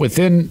 So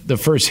within the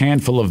first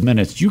handful of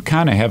minutes, you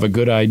kind of have a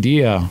good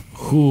idea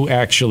who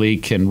actually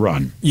can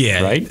run.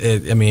 Yeah, right.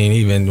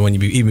 Even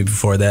even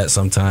before that,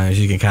 sometimes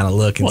you can kind of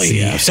look and see.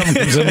 Yeah, if someone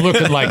comes in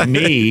looking like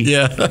me.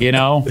 Yeah,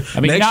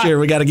 Next year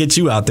we got to get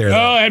you out there.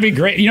 Though. Oh, that'd be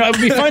great. It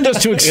would be fun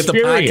just to experience. Get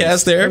the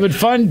podcast there. It would be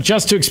fun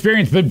just to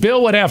experience. But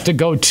Bill would have to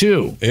go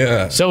too.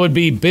 Yeah. So it would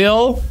be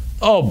Bill.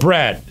 Oh,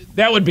 Brett.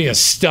 That would be a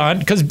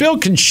stunt, because Bill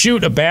can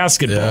shoot a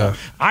basketball. Yeah.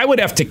 I would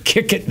have to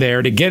kick it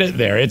there to get it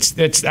there.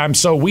 I'm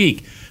so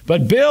weak.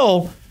 But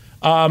Bill,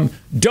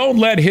 don't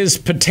let his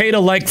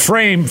potato-like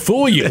frame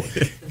fool you.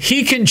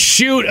 He can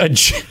shoot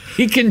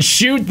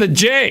the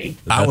J.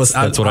 I would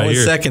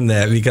second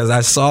that, because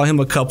I saw him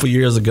a couple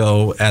years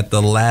ago at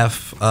the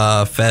Laugh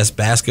Fest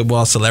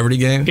basketball celebrity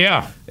game.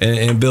 Yeah.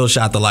 And Bill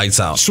shot the lights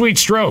out. Sweet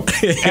stroke.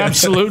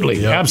 Absolutely.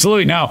 Yep.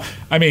 Absolutely. Now,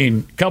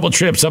 a couple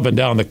trips up and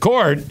down the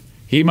court,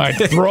 he might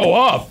throw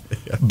up,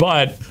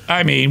 but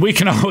we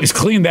can always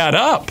clean that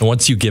up.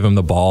 Once you give him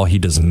the ball, he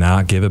does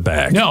not give it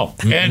back. No,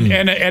 and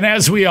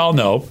as we all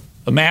know,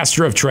 a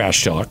master of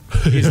trash talk.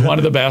 He's one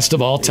of the best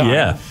of all time.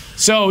 Yeah.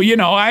 So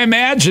I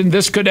imagine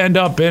this could end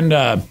up in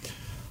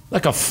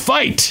like a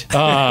fight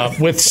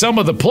with some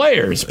of the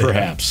players,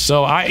 perhaps.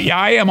 So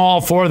I am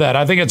all for that.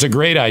 I think it's a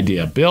great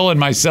idea. Bill and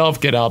myself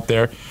get out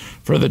there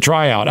for the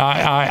tryout.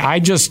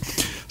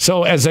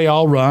 So as they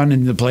all run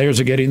and the players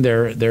are getting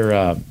their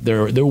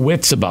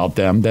wits about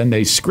them, then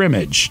they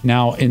scrimmage.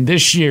 Now, in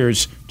this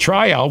year's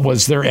tryout,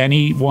 was there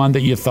anyone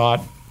that you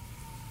thought,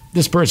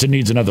 this person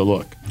needs another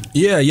look?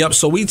 Yeah, yep.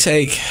 So we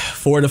take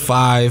 4 to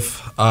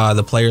 5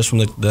 the players from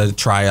the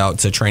tryout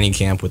to training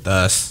camp with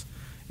us.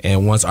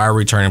 And once our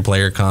returning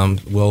player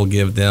comes, we'll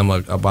give them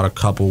about a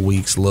couple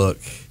weeks look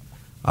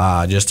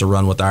just to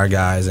run with our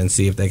guys and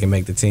see if they can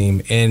make the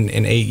team.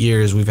 In 8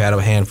 years, we've had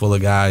a handful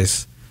of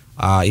guys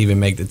even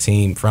make the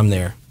team from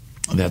there.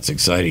 That's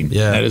exciting.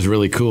 Yeah. That is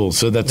really cool.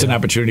 So that's an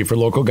opportunity for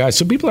local guys.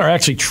 So people are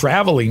actually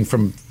traveling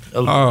from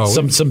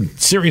some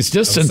serious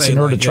distance in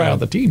order to try out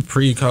the team.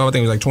 Pre-COVID, I think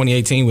it was like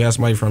 2018. We had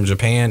somebody from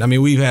Japan. I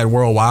mean, we've had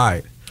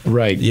worldwide.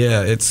 Right.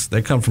 Yeah,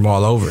 they come from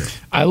all over.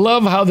 I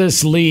love how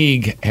this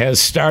league has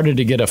started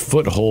to get a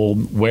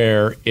foothold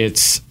where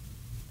it's,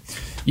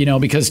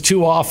 because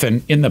too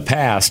often in the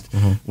past,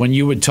 when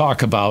you would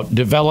talk about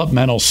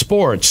developmental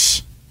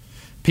sports,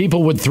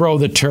 people would throw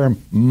the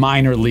term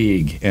minor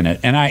league in it,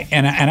 and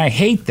I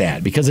hate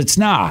that because it's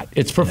not.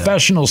 It's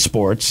professional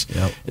sports.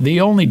 Yep.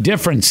 The only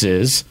difference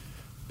is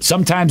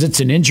sometimes it's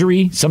an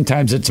injury,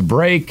 sometimes it's a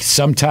break,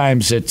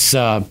 sometimes it's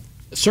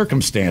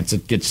circumstance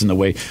that gets in the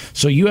way.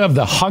 So you have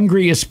the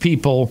hungriest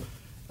people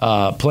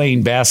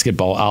playing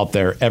basketball out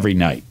there every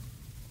night.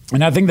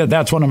 And I think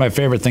that's one of my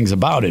favorite things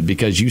about it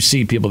because you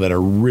see people that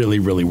are really,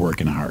 really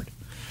working hard.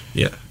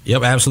 Yeah.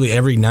 Yep, absolutely.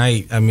 Every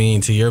night, I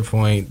mean, to your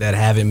point, that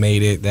haven't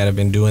made it, that have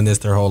been doing this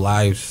their whole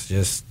lives,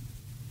 just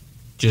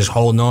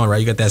holding on, right?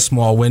 You got that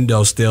small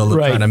window still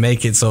trying to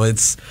make it, so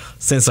it's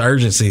sense of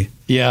urgency.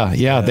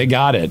 Yeah, they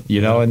got it,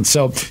 And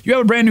so you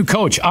have a brand new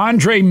coach.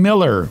 Andre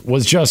Miller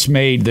was just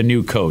made the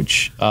new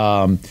coach.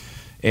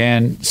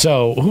 And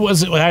so who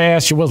was it? I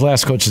asked you, what was the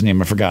last coach's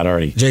name? I forgot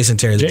already. Jason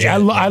Terry.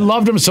 I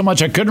loved him so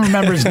much I couldn't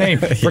remember his name.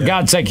 For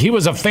God's sake, he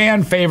was a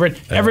fan favorite.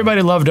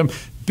 Everybody loved him.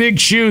 Big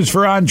shoes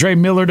for Andre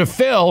Miller to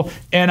fill,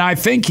 and I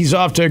think he's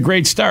off to a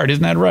great start.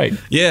 Isn't that right?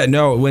 Yeah,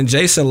 no, when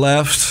Jason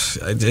left,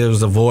 it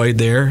was a void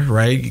there,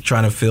 right?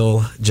 Trying to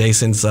fill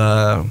Jason's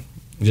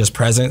just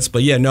presence.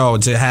 But, yeah, no,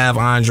 to have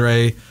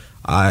Andre,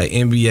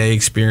 NBA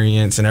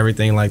experience and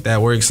everything like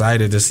that, we're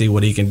excited to see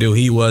what he can do.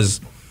 He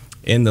was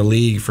in the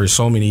league for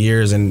so many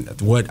years,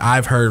 and what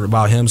I've heard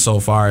about him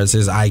so far is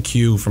his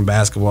IQ from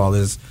basketball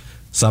is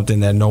something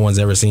that no one's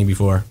ever seen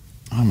before.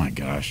 Oh, my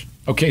gosh.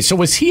 Okay, so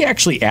was he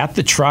actually at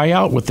the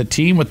tryout with the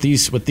team with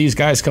these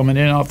guys coming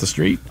in off the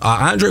street?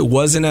 Andre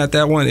wasn't at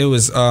that one. It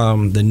was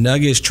the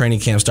Nuggets training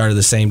camp started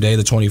the same day,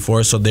 the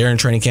 24th, so they're in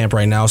training camp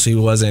right now, so he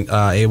wasn't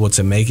able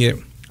to make it.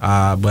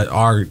 But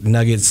our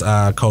Nuggets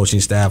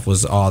coaching staff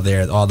was all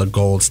there. All the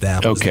gold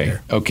staff was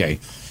there. Okay.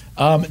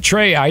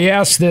 Trey, I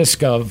asked this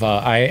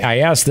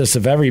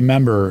of every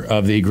member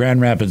of the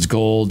Grand Rapids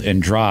Gold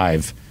and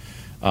Drive.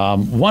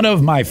 One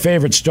of my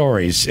favorite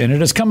stories, and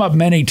it has come up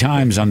many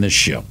times on this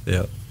show.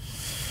 Yeah.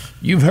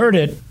 You've heard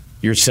it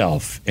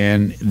yourself,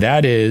 and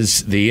that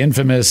is the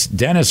infamous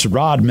Dennis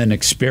Rodman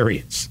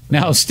experience.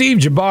 Now, Steve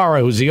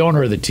Jabara, who's the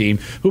owner of the team,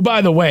 who, by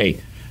the way,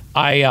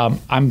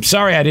 I'm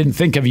sorry I didn't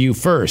think of you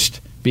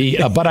first,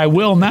 but I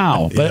will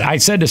now. But I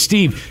said to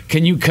Steve,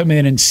 can you come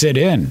in and sit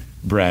in,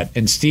 Brett?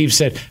 And Steve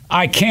said,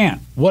 I can't.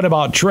 What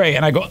about Trey?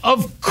 And I go,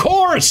 of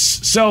course.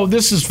 So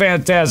this is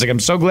fantastic. I'm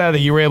so glad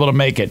that you were able to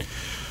make it.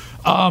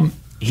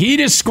 He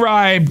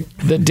described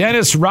the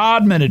Dennis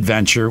Rodman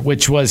adventure,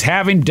 which was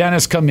having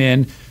Dennis come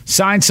in,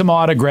 sign some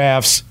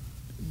autographs,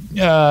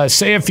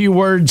 say a few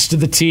words to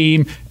the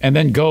team, and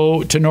then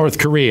go to North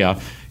Korea.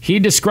 He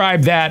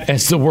described that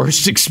as the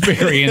worst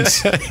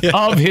experience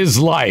of his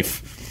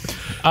life.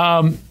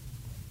 Can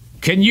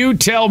you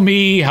tell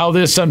me how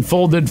this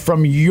unfolded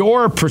from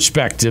your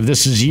perspective?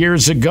 This is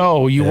years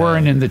ago. You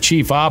weren't in the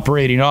chief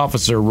operating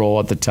officer role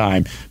at the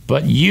time,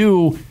 but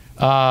you...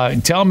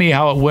 tell me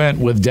how it went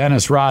with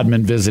Dennis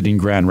Rodman visiting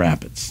Grand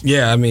Rapids.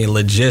 Yeah, I mean,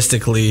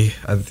 logistically,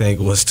 I think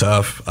was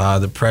tough.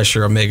 The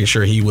pressure of making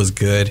sure he was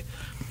good.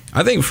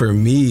 I think for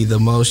me, the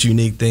most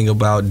unique thing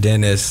about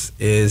Dennis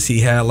is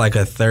he had like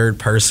a third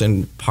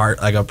person part,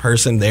 like a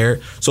person there.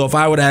 So if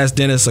I would ask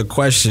Dennis a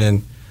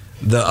question,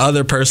 the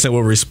other person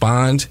would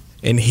respond.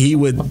 And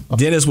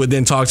Dennis would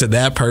then talk to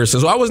that person.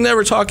 So I was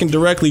never talking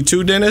directly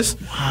to Dennis.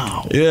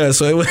 Wow. Yeah,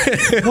 so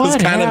it was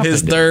kind of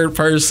his third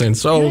person.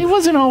 So he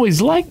wasn't always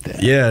like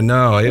that. Yeah,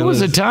 no. It was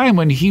a time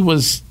when he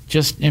was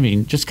just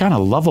kind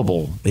of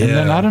lovable. And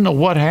then I don't know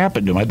what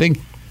happened to him. I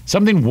think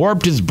something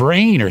warped his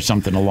brain or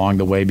something along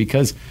the way,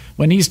 because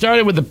when he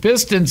started with the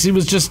Pistons, he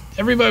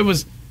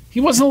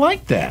wasn't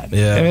like that.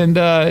 Yeah.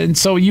 And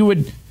so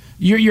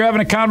you're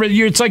having a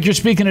conversation. It's like you're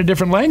speaking a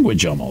different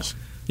language almost.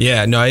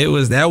 Yeah,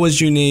 no, that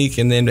was unique,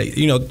 and then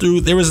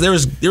there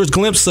was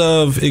glimpse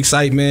of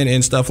excitement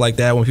and stuff like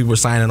that when people were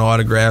signing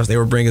autographs. They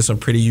were bringing some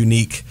pretty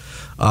unique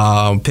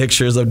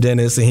pictures of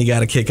Dennis, and he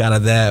got a kick out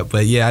of that.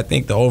 But yeah, I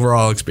think the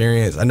overall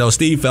experience. I know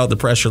Steve felt the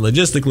pressure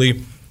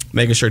logistically,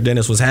 making sure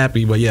Dennis was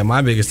happy. But yeah,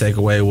 my biggest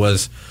takeaway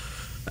was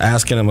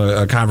asking him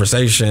a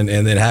conversation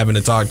and then having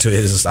to talk to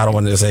his, I don't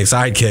want to say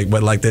sidekick,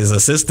 but like his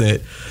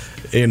assistant,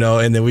 and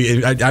then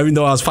even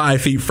though I was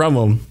 5 feet from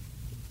him.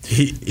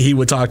 He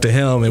would talk to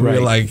him, and we were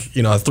like,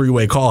 a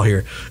three-way call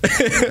here.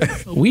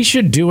 We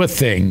should do a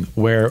thing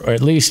where, or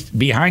at least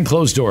behind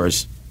closed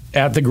doors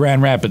at the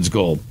Grand Rapids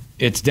Gold,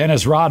 it's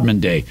Dennis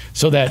Rodman Day,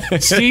 so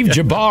that Steve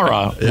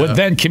Jabara would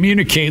then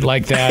communicate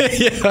like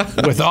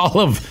that with all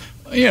of,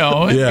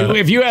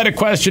 if you had a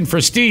question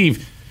for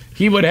Steve,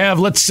 he would have,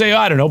 let's say,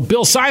 I don't know,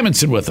 Bill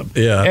Simonson with him.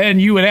 Yeah. And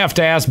you would have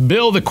to ask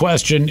Bill the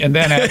question, and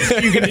then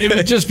it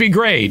would just be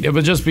great. It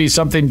would just be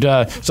something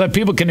so that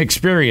people can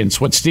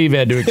experience what Steve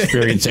had to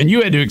experience and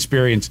you had to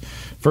experience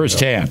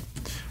firsthand.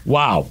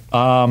 Wow.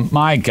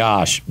 My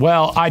gosh.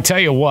 Well, I tell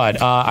you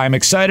what, I'm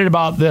excited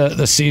about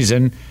the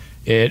season.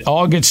 It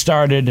all gets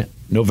started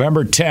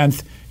November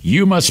 10th.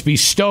 You must be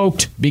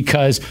stoked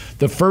because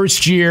the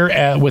first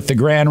year with the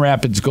Grand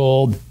Rapids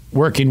Gold,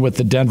 working with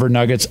the Denver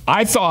Nuggets,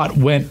 I thought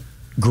went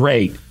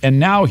great. And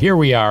now here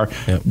we are,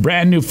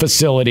 brand new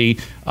facility,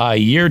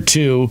 year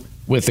 2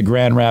 with the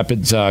Grand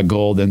Rapids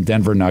Gold and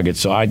Denver Nuggets.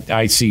 So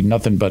I see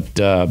nothing but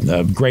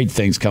great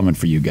things coming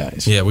for you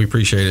guys. Yeah, we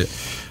appreciate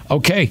it.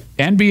 Okay,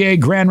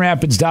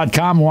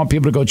 NBAGrandRapids.com. We want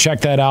people to go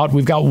check that out.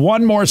 We've got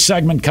one more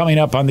segment coming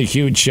up on The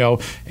Huge Show,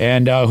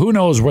 and who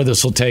knows where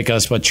this will take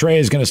us, but Trey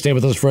is going to stay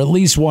with us for at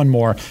least one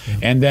more,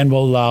 and then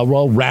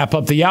we'll wrap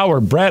up the hour.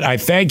 Brett, I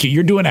thank you.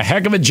 You're doing a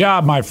heck of a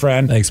job, my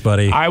friend. Thanks,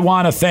 buddy. I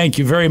want to thank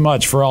you very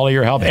much for all of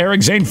your help.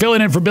 Eric Zane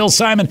filling in for Bill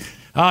Simon.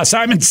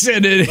 Simon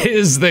said it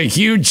is The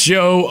Huge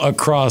Show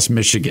across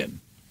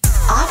Michigan.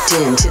 Opt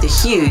in to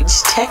the Huge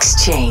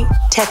text chain.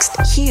 Text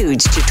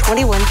HUGE to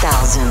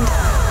 21,000.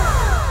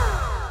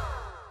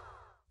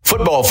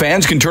 Football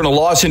fans can turn a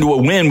loss into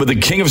a win with the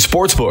king of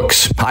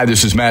sportsbooks. Hi,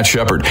 this is Matt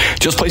Shepard.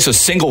 Just place a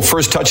single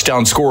first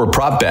touchdown scorer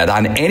prop bet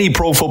on any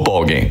pro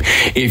football game.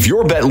 If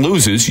your bet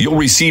loses, you'll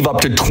receive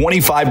up to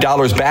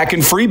 $25 back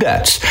in free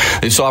bets.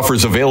 This offer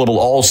is available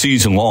all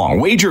season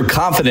long. Wager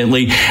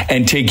confidently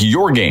and take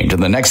your game to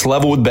the next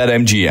level with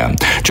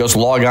BetMGM. Just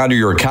log on to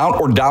your account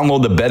or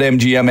download the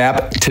BetMGM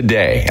app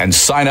today and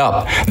sign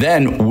up.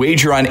 Then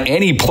wager on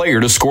any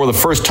player to score the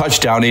first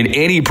touchdown in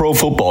any pro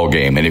football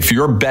game. And if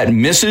your bet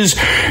misses,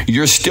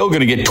 you're still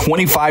going to get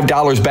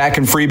 $25 back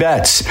in free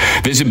bets.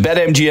 Visit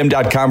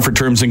BetMGM.com for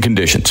terms and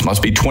conditions.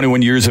 Must be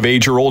 21 years of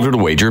age or older to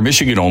wager.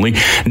 Michigan only.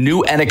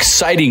 New and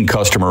exciting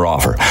customer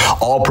offer.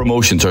 All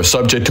promotions are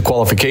subject to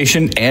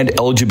qualification and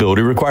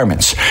eligibility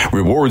requirements.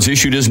 Rewards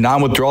issued as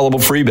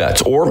non-withdrawable free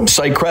bets or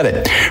site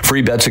credit.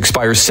 Free bets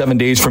expire 7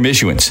 days from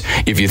issuance.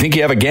 If you think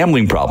you have a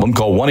gambling problem,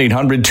 call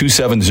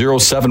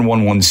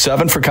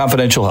 1-800-270-7117 for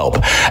confidential help.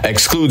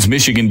 Excludes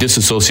Michigan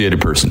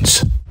disassociated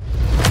persons.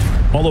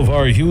 All of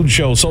our Huge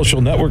Show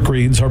social network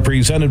reads are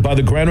presented by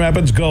the Grand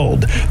Rapids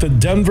Gold. The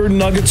Denver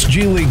Nuggets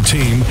G League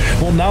team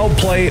will now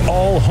play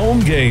all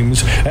home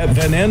games at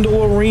Van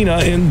Andel Arena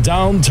in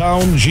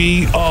downtown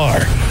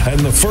GR. And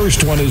the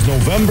first one is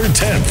November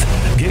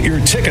 10th. Get your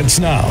tickets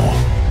now.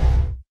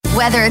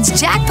 Whether it's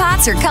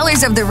jackpots or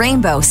colors of the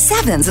rainbow,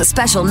 7's a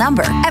special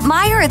number. At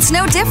Meijer, it's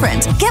no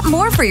different. Get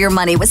more for your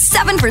money with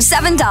 7 for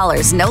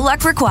 $7. No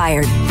luck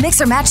required.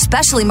 Mix or match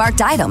specially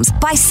marked items.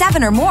 Buy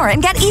 7 or more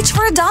and get each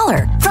for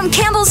 $1. From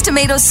Campbell's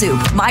tomato soup,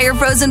 Meijer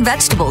frozen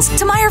vegetables,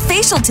 to Meijer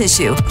facial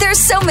tissue. There's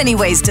so many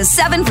ways to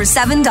 7 for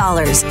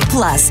 $7.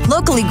 Plus,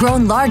 locally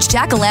grown large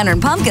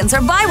jack-o'-lantern pumpkins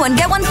are buy one,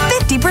 get one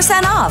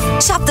 50% off.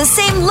 Shop the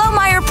same low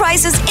Meijer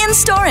prices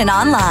in-store and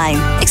online.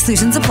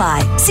 Exclusions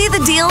apply. See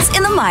the deals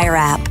in the Meijer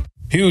app.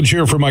 Huge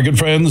here for my good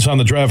friends on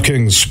the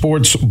DraftKings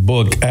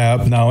Sportsbook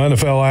app. Now,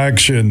 NFL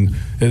action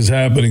is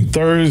happening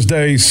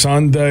Thursday,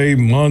 Sunday,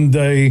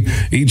 Monday,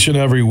 each and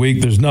every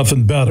week. There's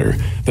nothing better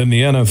than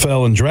the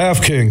NFL, and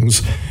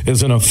DraftKings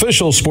is an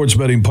official sports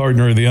betting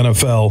partner of the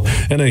NFL,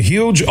 and a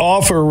huge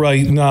offer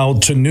right now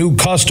to new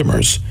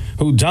customers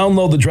who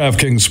download the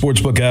DraftKings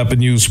Sportsbook app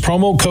and use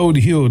promo code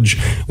HUGE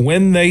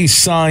when they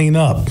sign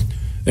up.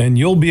 And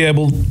you'll be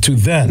able to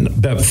then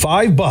bet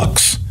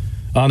 $5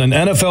 on an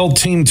NFL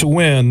team to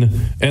win,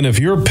 and if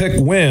your pick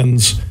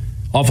wins,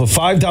 off a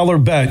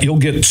 $5 bet, you'll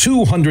get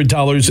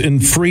 $200 in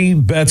free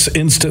bets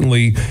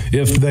instantly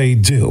if they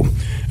do.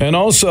 And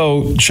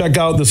also, check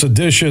out this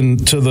addition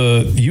to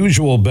the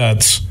usual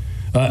bets.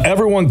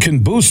 Everyone can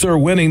boost their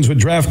winnings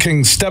with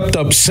DraftKings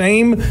stepped-up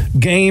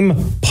same-game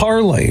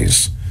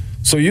parlays.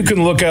 So you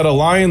can look at a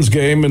Lions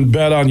game and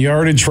bet on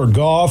yardage for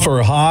Goff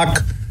or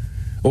Hawk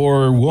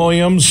or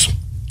Williams,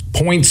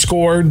 points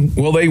scored,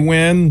 will they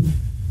win?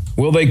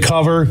 Will they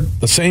cover?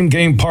 The same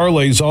game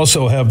parlays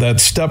also have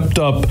that stepped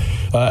up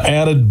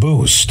added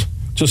boost.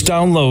 Just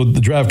download the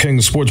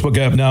DraftKings Sportsbook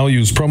app now.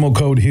 Use promo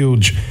code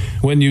HUGE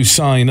when you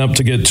sign up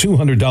to get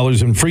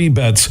 $200 in free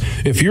bets.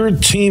 If your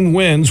team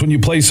wins when you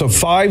place a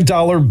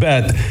 $5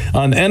 bet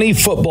on any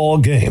football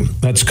game,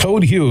 that's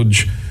code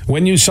HUGE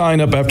when you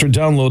sign up after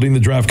downloading the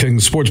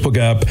DraftKings Sportsbook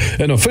app,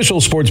 an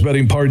official sports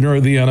betting partner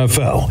of the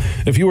NFL.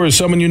 If you or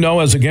someone you know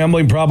has a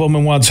gambling problem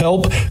and wants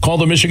help, call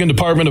the Michigan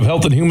Department of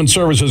Health and Human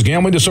Services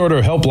Gambling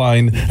Disorder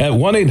Helpline at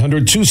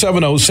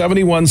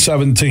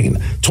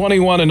 1-800-270-7117.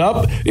 21 and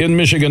up in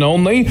Michigan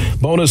only.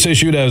 Bonus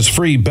issued as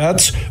free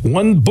bets.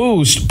 One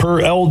boost per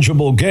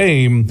eligible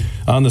game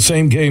on the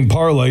same game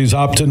parlays.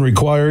 Opt-in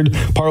required.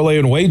 Parlay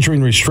and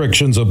wagering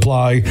restrictions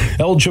apply.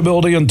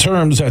 Eligibility and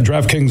terms at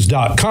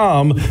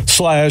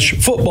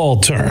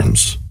DraftKings.com/football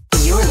terms.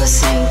 You're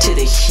listening to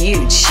The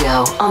Huge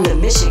Show on the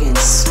Michigan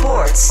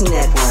Sports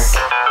Network.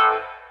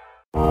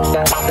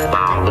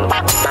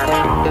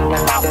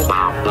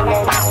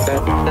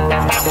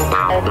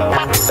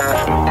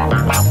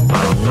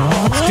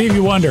 Stevie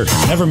Wonder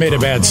never made a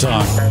bad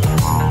song.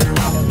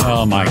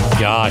 Oh, my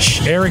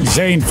gosh. Eric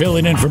Zane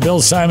filling in for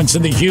Bill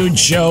Simonson, the huge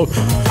show.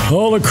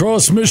 All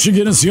across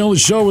Michigan, it's the only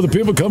show where the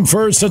people come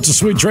first. That's a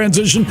sweet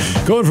transition.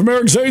 Going from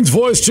Eric Zane's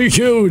voice to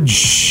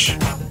huge.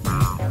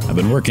 I've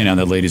been working on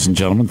that, ladies and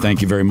gentlemen.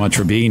 Thank you very much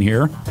for being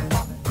here.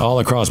 All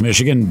across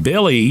Michigan.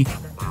 Billy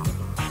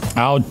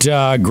out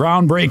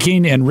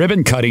groundbreaking and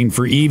ribbon cutting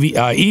for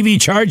EV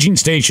charging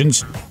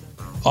stations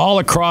all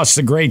across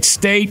the great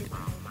state.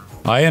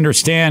 I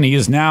understand he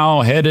is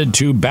now headed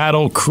to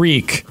Battle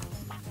Creek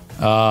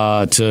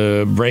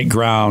to break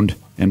ground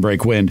and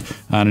break wind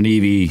on an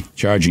EV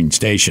charging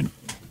station.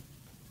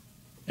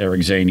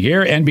 Eric Zane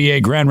here,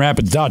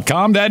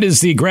 NBAGrandRapids.com. That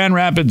is the Grand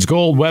Rapids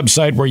Gold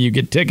website where you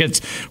get tickets,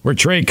 where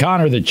Trey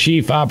Connor, the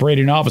chief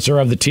operating officer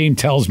of the team,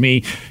 tells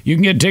me you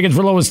can get tickets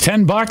for low as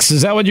 $10.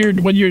 Is that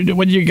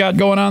what you got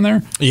going on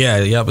there? Yeah,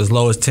 yep, as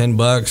low as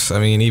 $10. I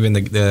mean, even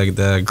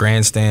the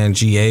grandstand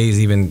GAs,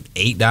 even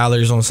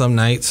 $8 on some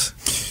nights.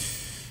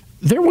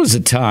 There was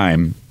a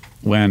time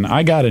when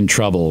I got in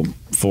trouble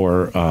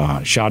for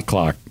shot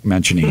clock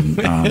mentioning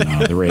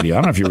on the radio. I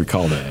don't know if you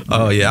recall that.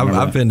 Oh, yeah.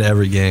 I've been to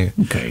every game.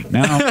 Okay.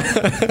 Now,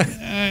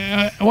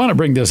 I want to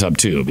bring this up,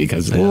 too,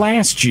 because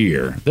last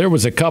year there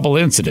was a couple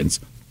incidents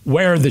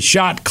where the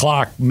shot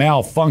clock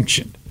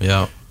malfunctioned.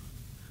 Yeah.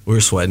 We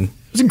were sweating.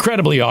 It was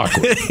incredibly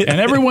awkward. And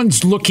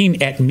everyone's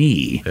looking at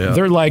me. Yeah.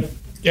 They're like,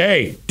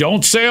 hey,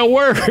 don't say a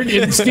word.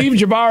 And Steve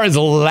Jabbar is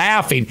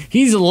laughing.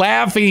 He's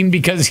laughing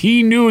because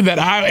he knew that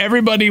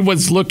everybody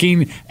was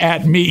looking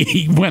at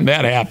me when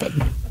that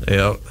happened.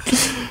 Yep.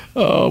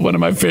 Oh, one of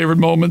my favorite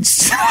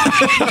moments.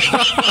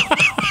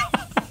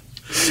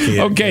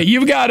 Okay,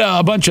 you've got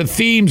a bunch of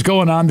themes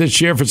going on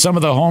this year for some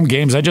of the home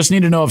games. I just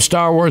need to know if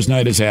Star Wars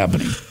night is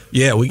happening.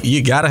 Yeah,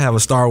 you got to have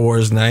a Star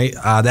Wars night.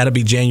 That'll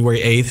be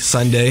January 8th,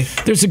 Sunday.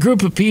 There's a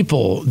group of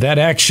people that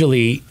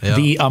actually,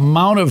 the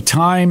amount of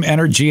time,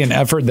 energy, and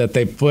effort that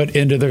they put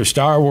into their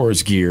Star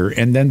Wars gear,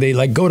 and then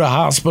they go to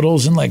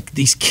hospitals, and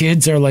these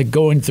kids are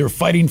going through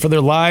fighting for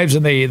their lives,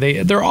 and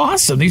they're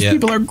awesome. These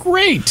people are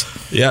great.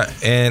 Yeah,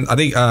 and I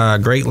think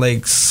Great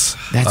Lakes.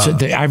 That's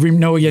I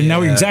know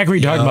exactly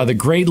what you're talking about. The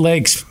Great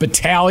Lakes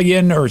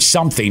Battalion or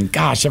something.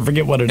 Gosh, I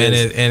forget what it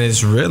is. And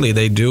it's really,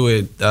 they do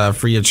it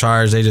free of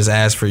charge. They just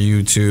ask for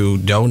you to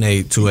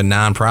donate to a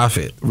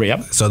nonprofit.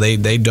 Yep. So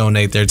they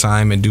donate their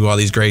time and do all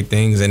these great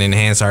things and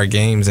enhance our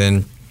games,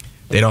 and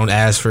they don't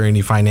ask for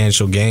any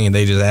financial gain.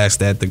 They just ask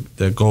that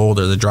the Gold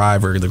or the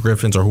Drive or the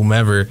Griffins or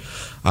whomever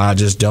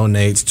just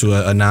donates to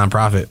a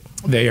nonprofit.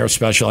 They are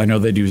special. I know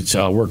they do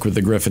work with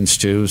the Griffins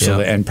too,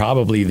 and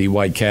probably the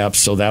Whitecaps.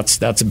 So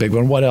that's a big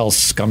one. What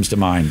else comes to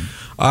mind?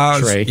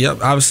 Trey?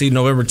 Yep. Obviously,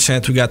 November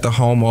 10th, we got the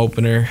home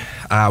opener.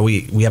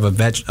 We have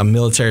a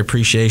military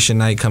appreciation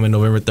night coming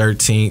November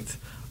 13th.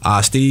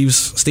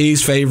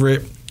 Steve's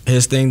favorite,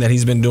 his thing that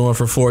he's been doing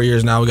for 4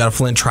 years now. We got a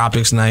Flint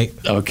Tropics night.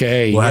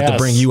 Okay, we'll have to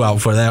bring you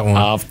out for that one.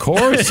 Of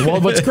course. Well,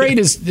 what's great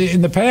is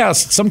in the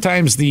past,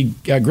 sometimes the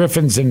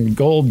Griffins and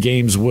Gold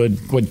games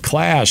would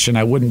clash, and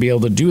I wouldn't be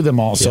able to do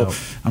them all. So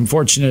I'm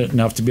fortunate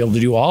enough to be able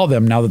to do all of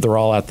them now that they're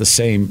all at the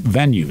same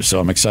venue. So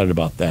I'm excited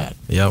about that.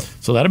 Yep.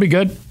 So that'll be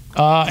good.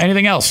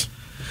 Anything else?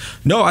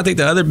 No, I think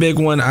the other big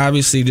one,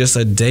 obviously, just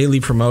a daily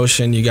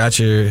promotion. You got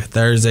your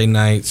Thursday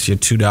nights, your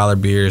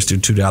 $2 beers,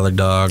 $2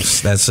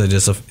 dogs. That's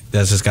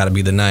just got to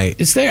be the night.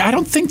 Is there? I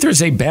don't think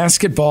there's a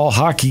basketball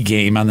hockey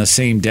game on the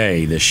same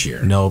day this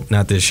year. Nope,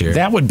 not this year.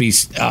 That would be,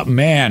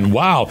 man,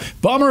 wow.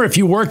 Bummer if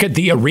you work at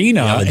the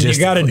arena and you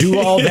got to do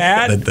all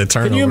that. the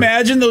turnover. Can you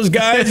imagine those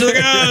guys? Like,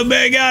 oh,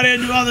 man, God, I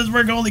do all this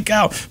work. Holy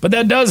cow. But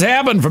that does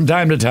happen from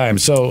time to time.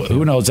 So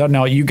who knows?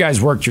 Now, you guys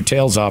worked your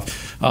tails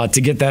off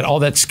to get all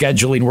that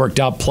scheduling worked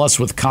out, plus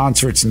with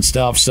concerts and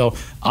stuff. So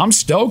I'm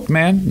stoked,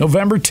 man.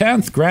 November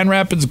 10th, Grand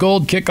Rapids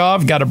Gold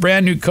kickoff. Got a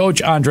brand new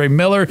coach, Andre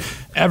Miller.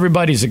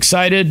 Everybody's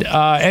excited.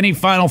 Any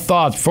final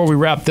thoughts before we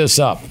wrap this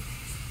up?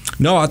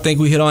 No, I think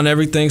we hit on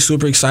everything.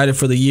 Super excited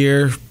for the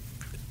year.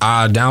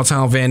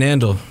 Downtown Van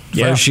Andel.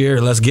 First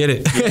year. Let's get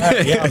it.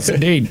 Yes,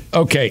 indeed.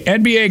 Okay.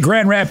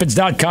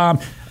 NBAGrandRapids.com.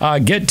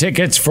 Get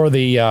tickets for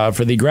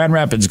the Grand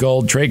Rapids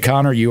Gold. Trey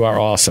Connor, you are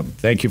awesome.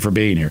 Thank you for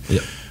being here.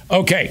 Yep.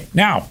 Okay,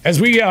 now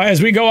as we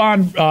go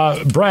on,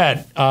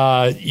 Brett,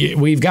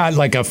 we've got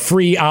like a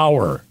free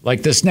hour.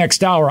 Like this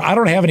next hour, I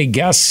don't have any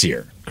guests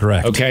here.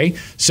 Correct. Okay,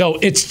 so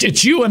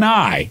it's you and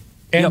I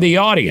and the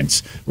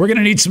audience. We're going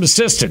to need some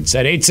assistance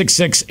at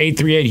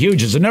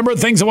 866-838-HUGE. There's a number of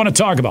things I want to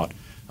talk about.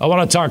 I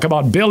want to talk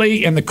about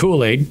Billy and the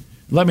Kool-Aid.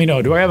 Let me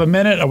know. Do I have a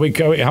minute?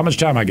 How much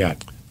time I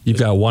got? You've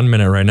got 1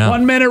 minute right now.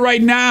 1 minute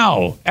right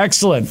now.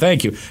 Excellent.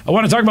 Thank you. I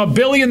want to talk about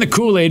Billy and the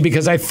Kool-Aid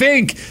because I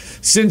think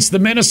since the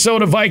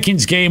Minnesota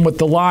Vikings game with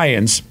the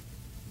Lions,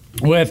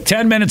 with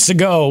 10 minutes to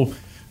go,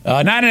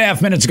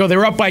 9.5 minutes ago, they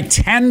were up by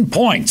 10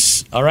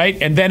 points. All right.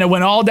 And then it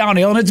went all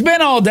downhill, and it's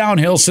been all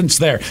downhill since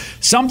there.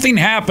 Something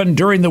happened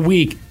during the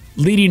week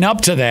leading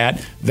up to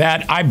that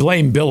I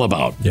blame Bill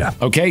about. Yeah.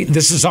 Okay?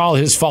 This is all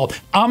his fault.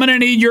 I'm going to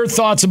need your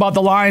thoughts about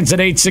the Lions at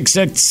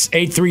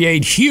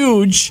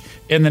 866-838-HUGE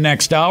in the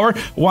next hour.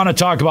 Want to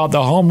talk about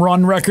the home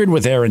run record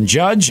with Aaron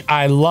Judge.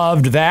 I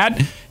loved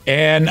that.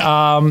 And,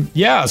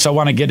 so I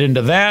want to get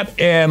into that.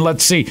 And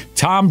let's see,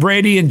 Tom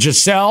Brady and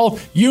Giselle,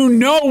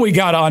 we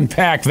got to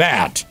unpack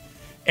that.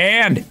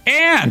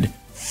 And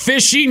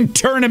fishing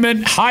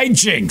tournament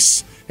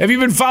hijinks. Have you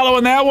been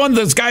following that one?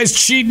 Those guys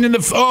cheating in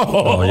the...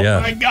 Oh, yeah.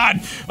 My God.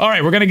 All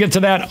right, we're going to get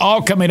to that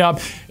all coming up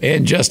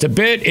in just a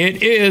bit.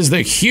 It is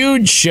the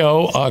Huge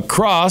Show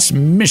across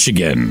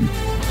Michigan.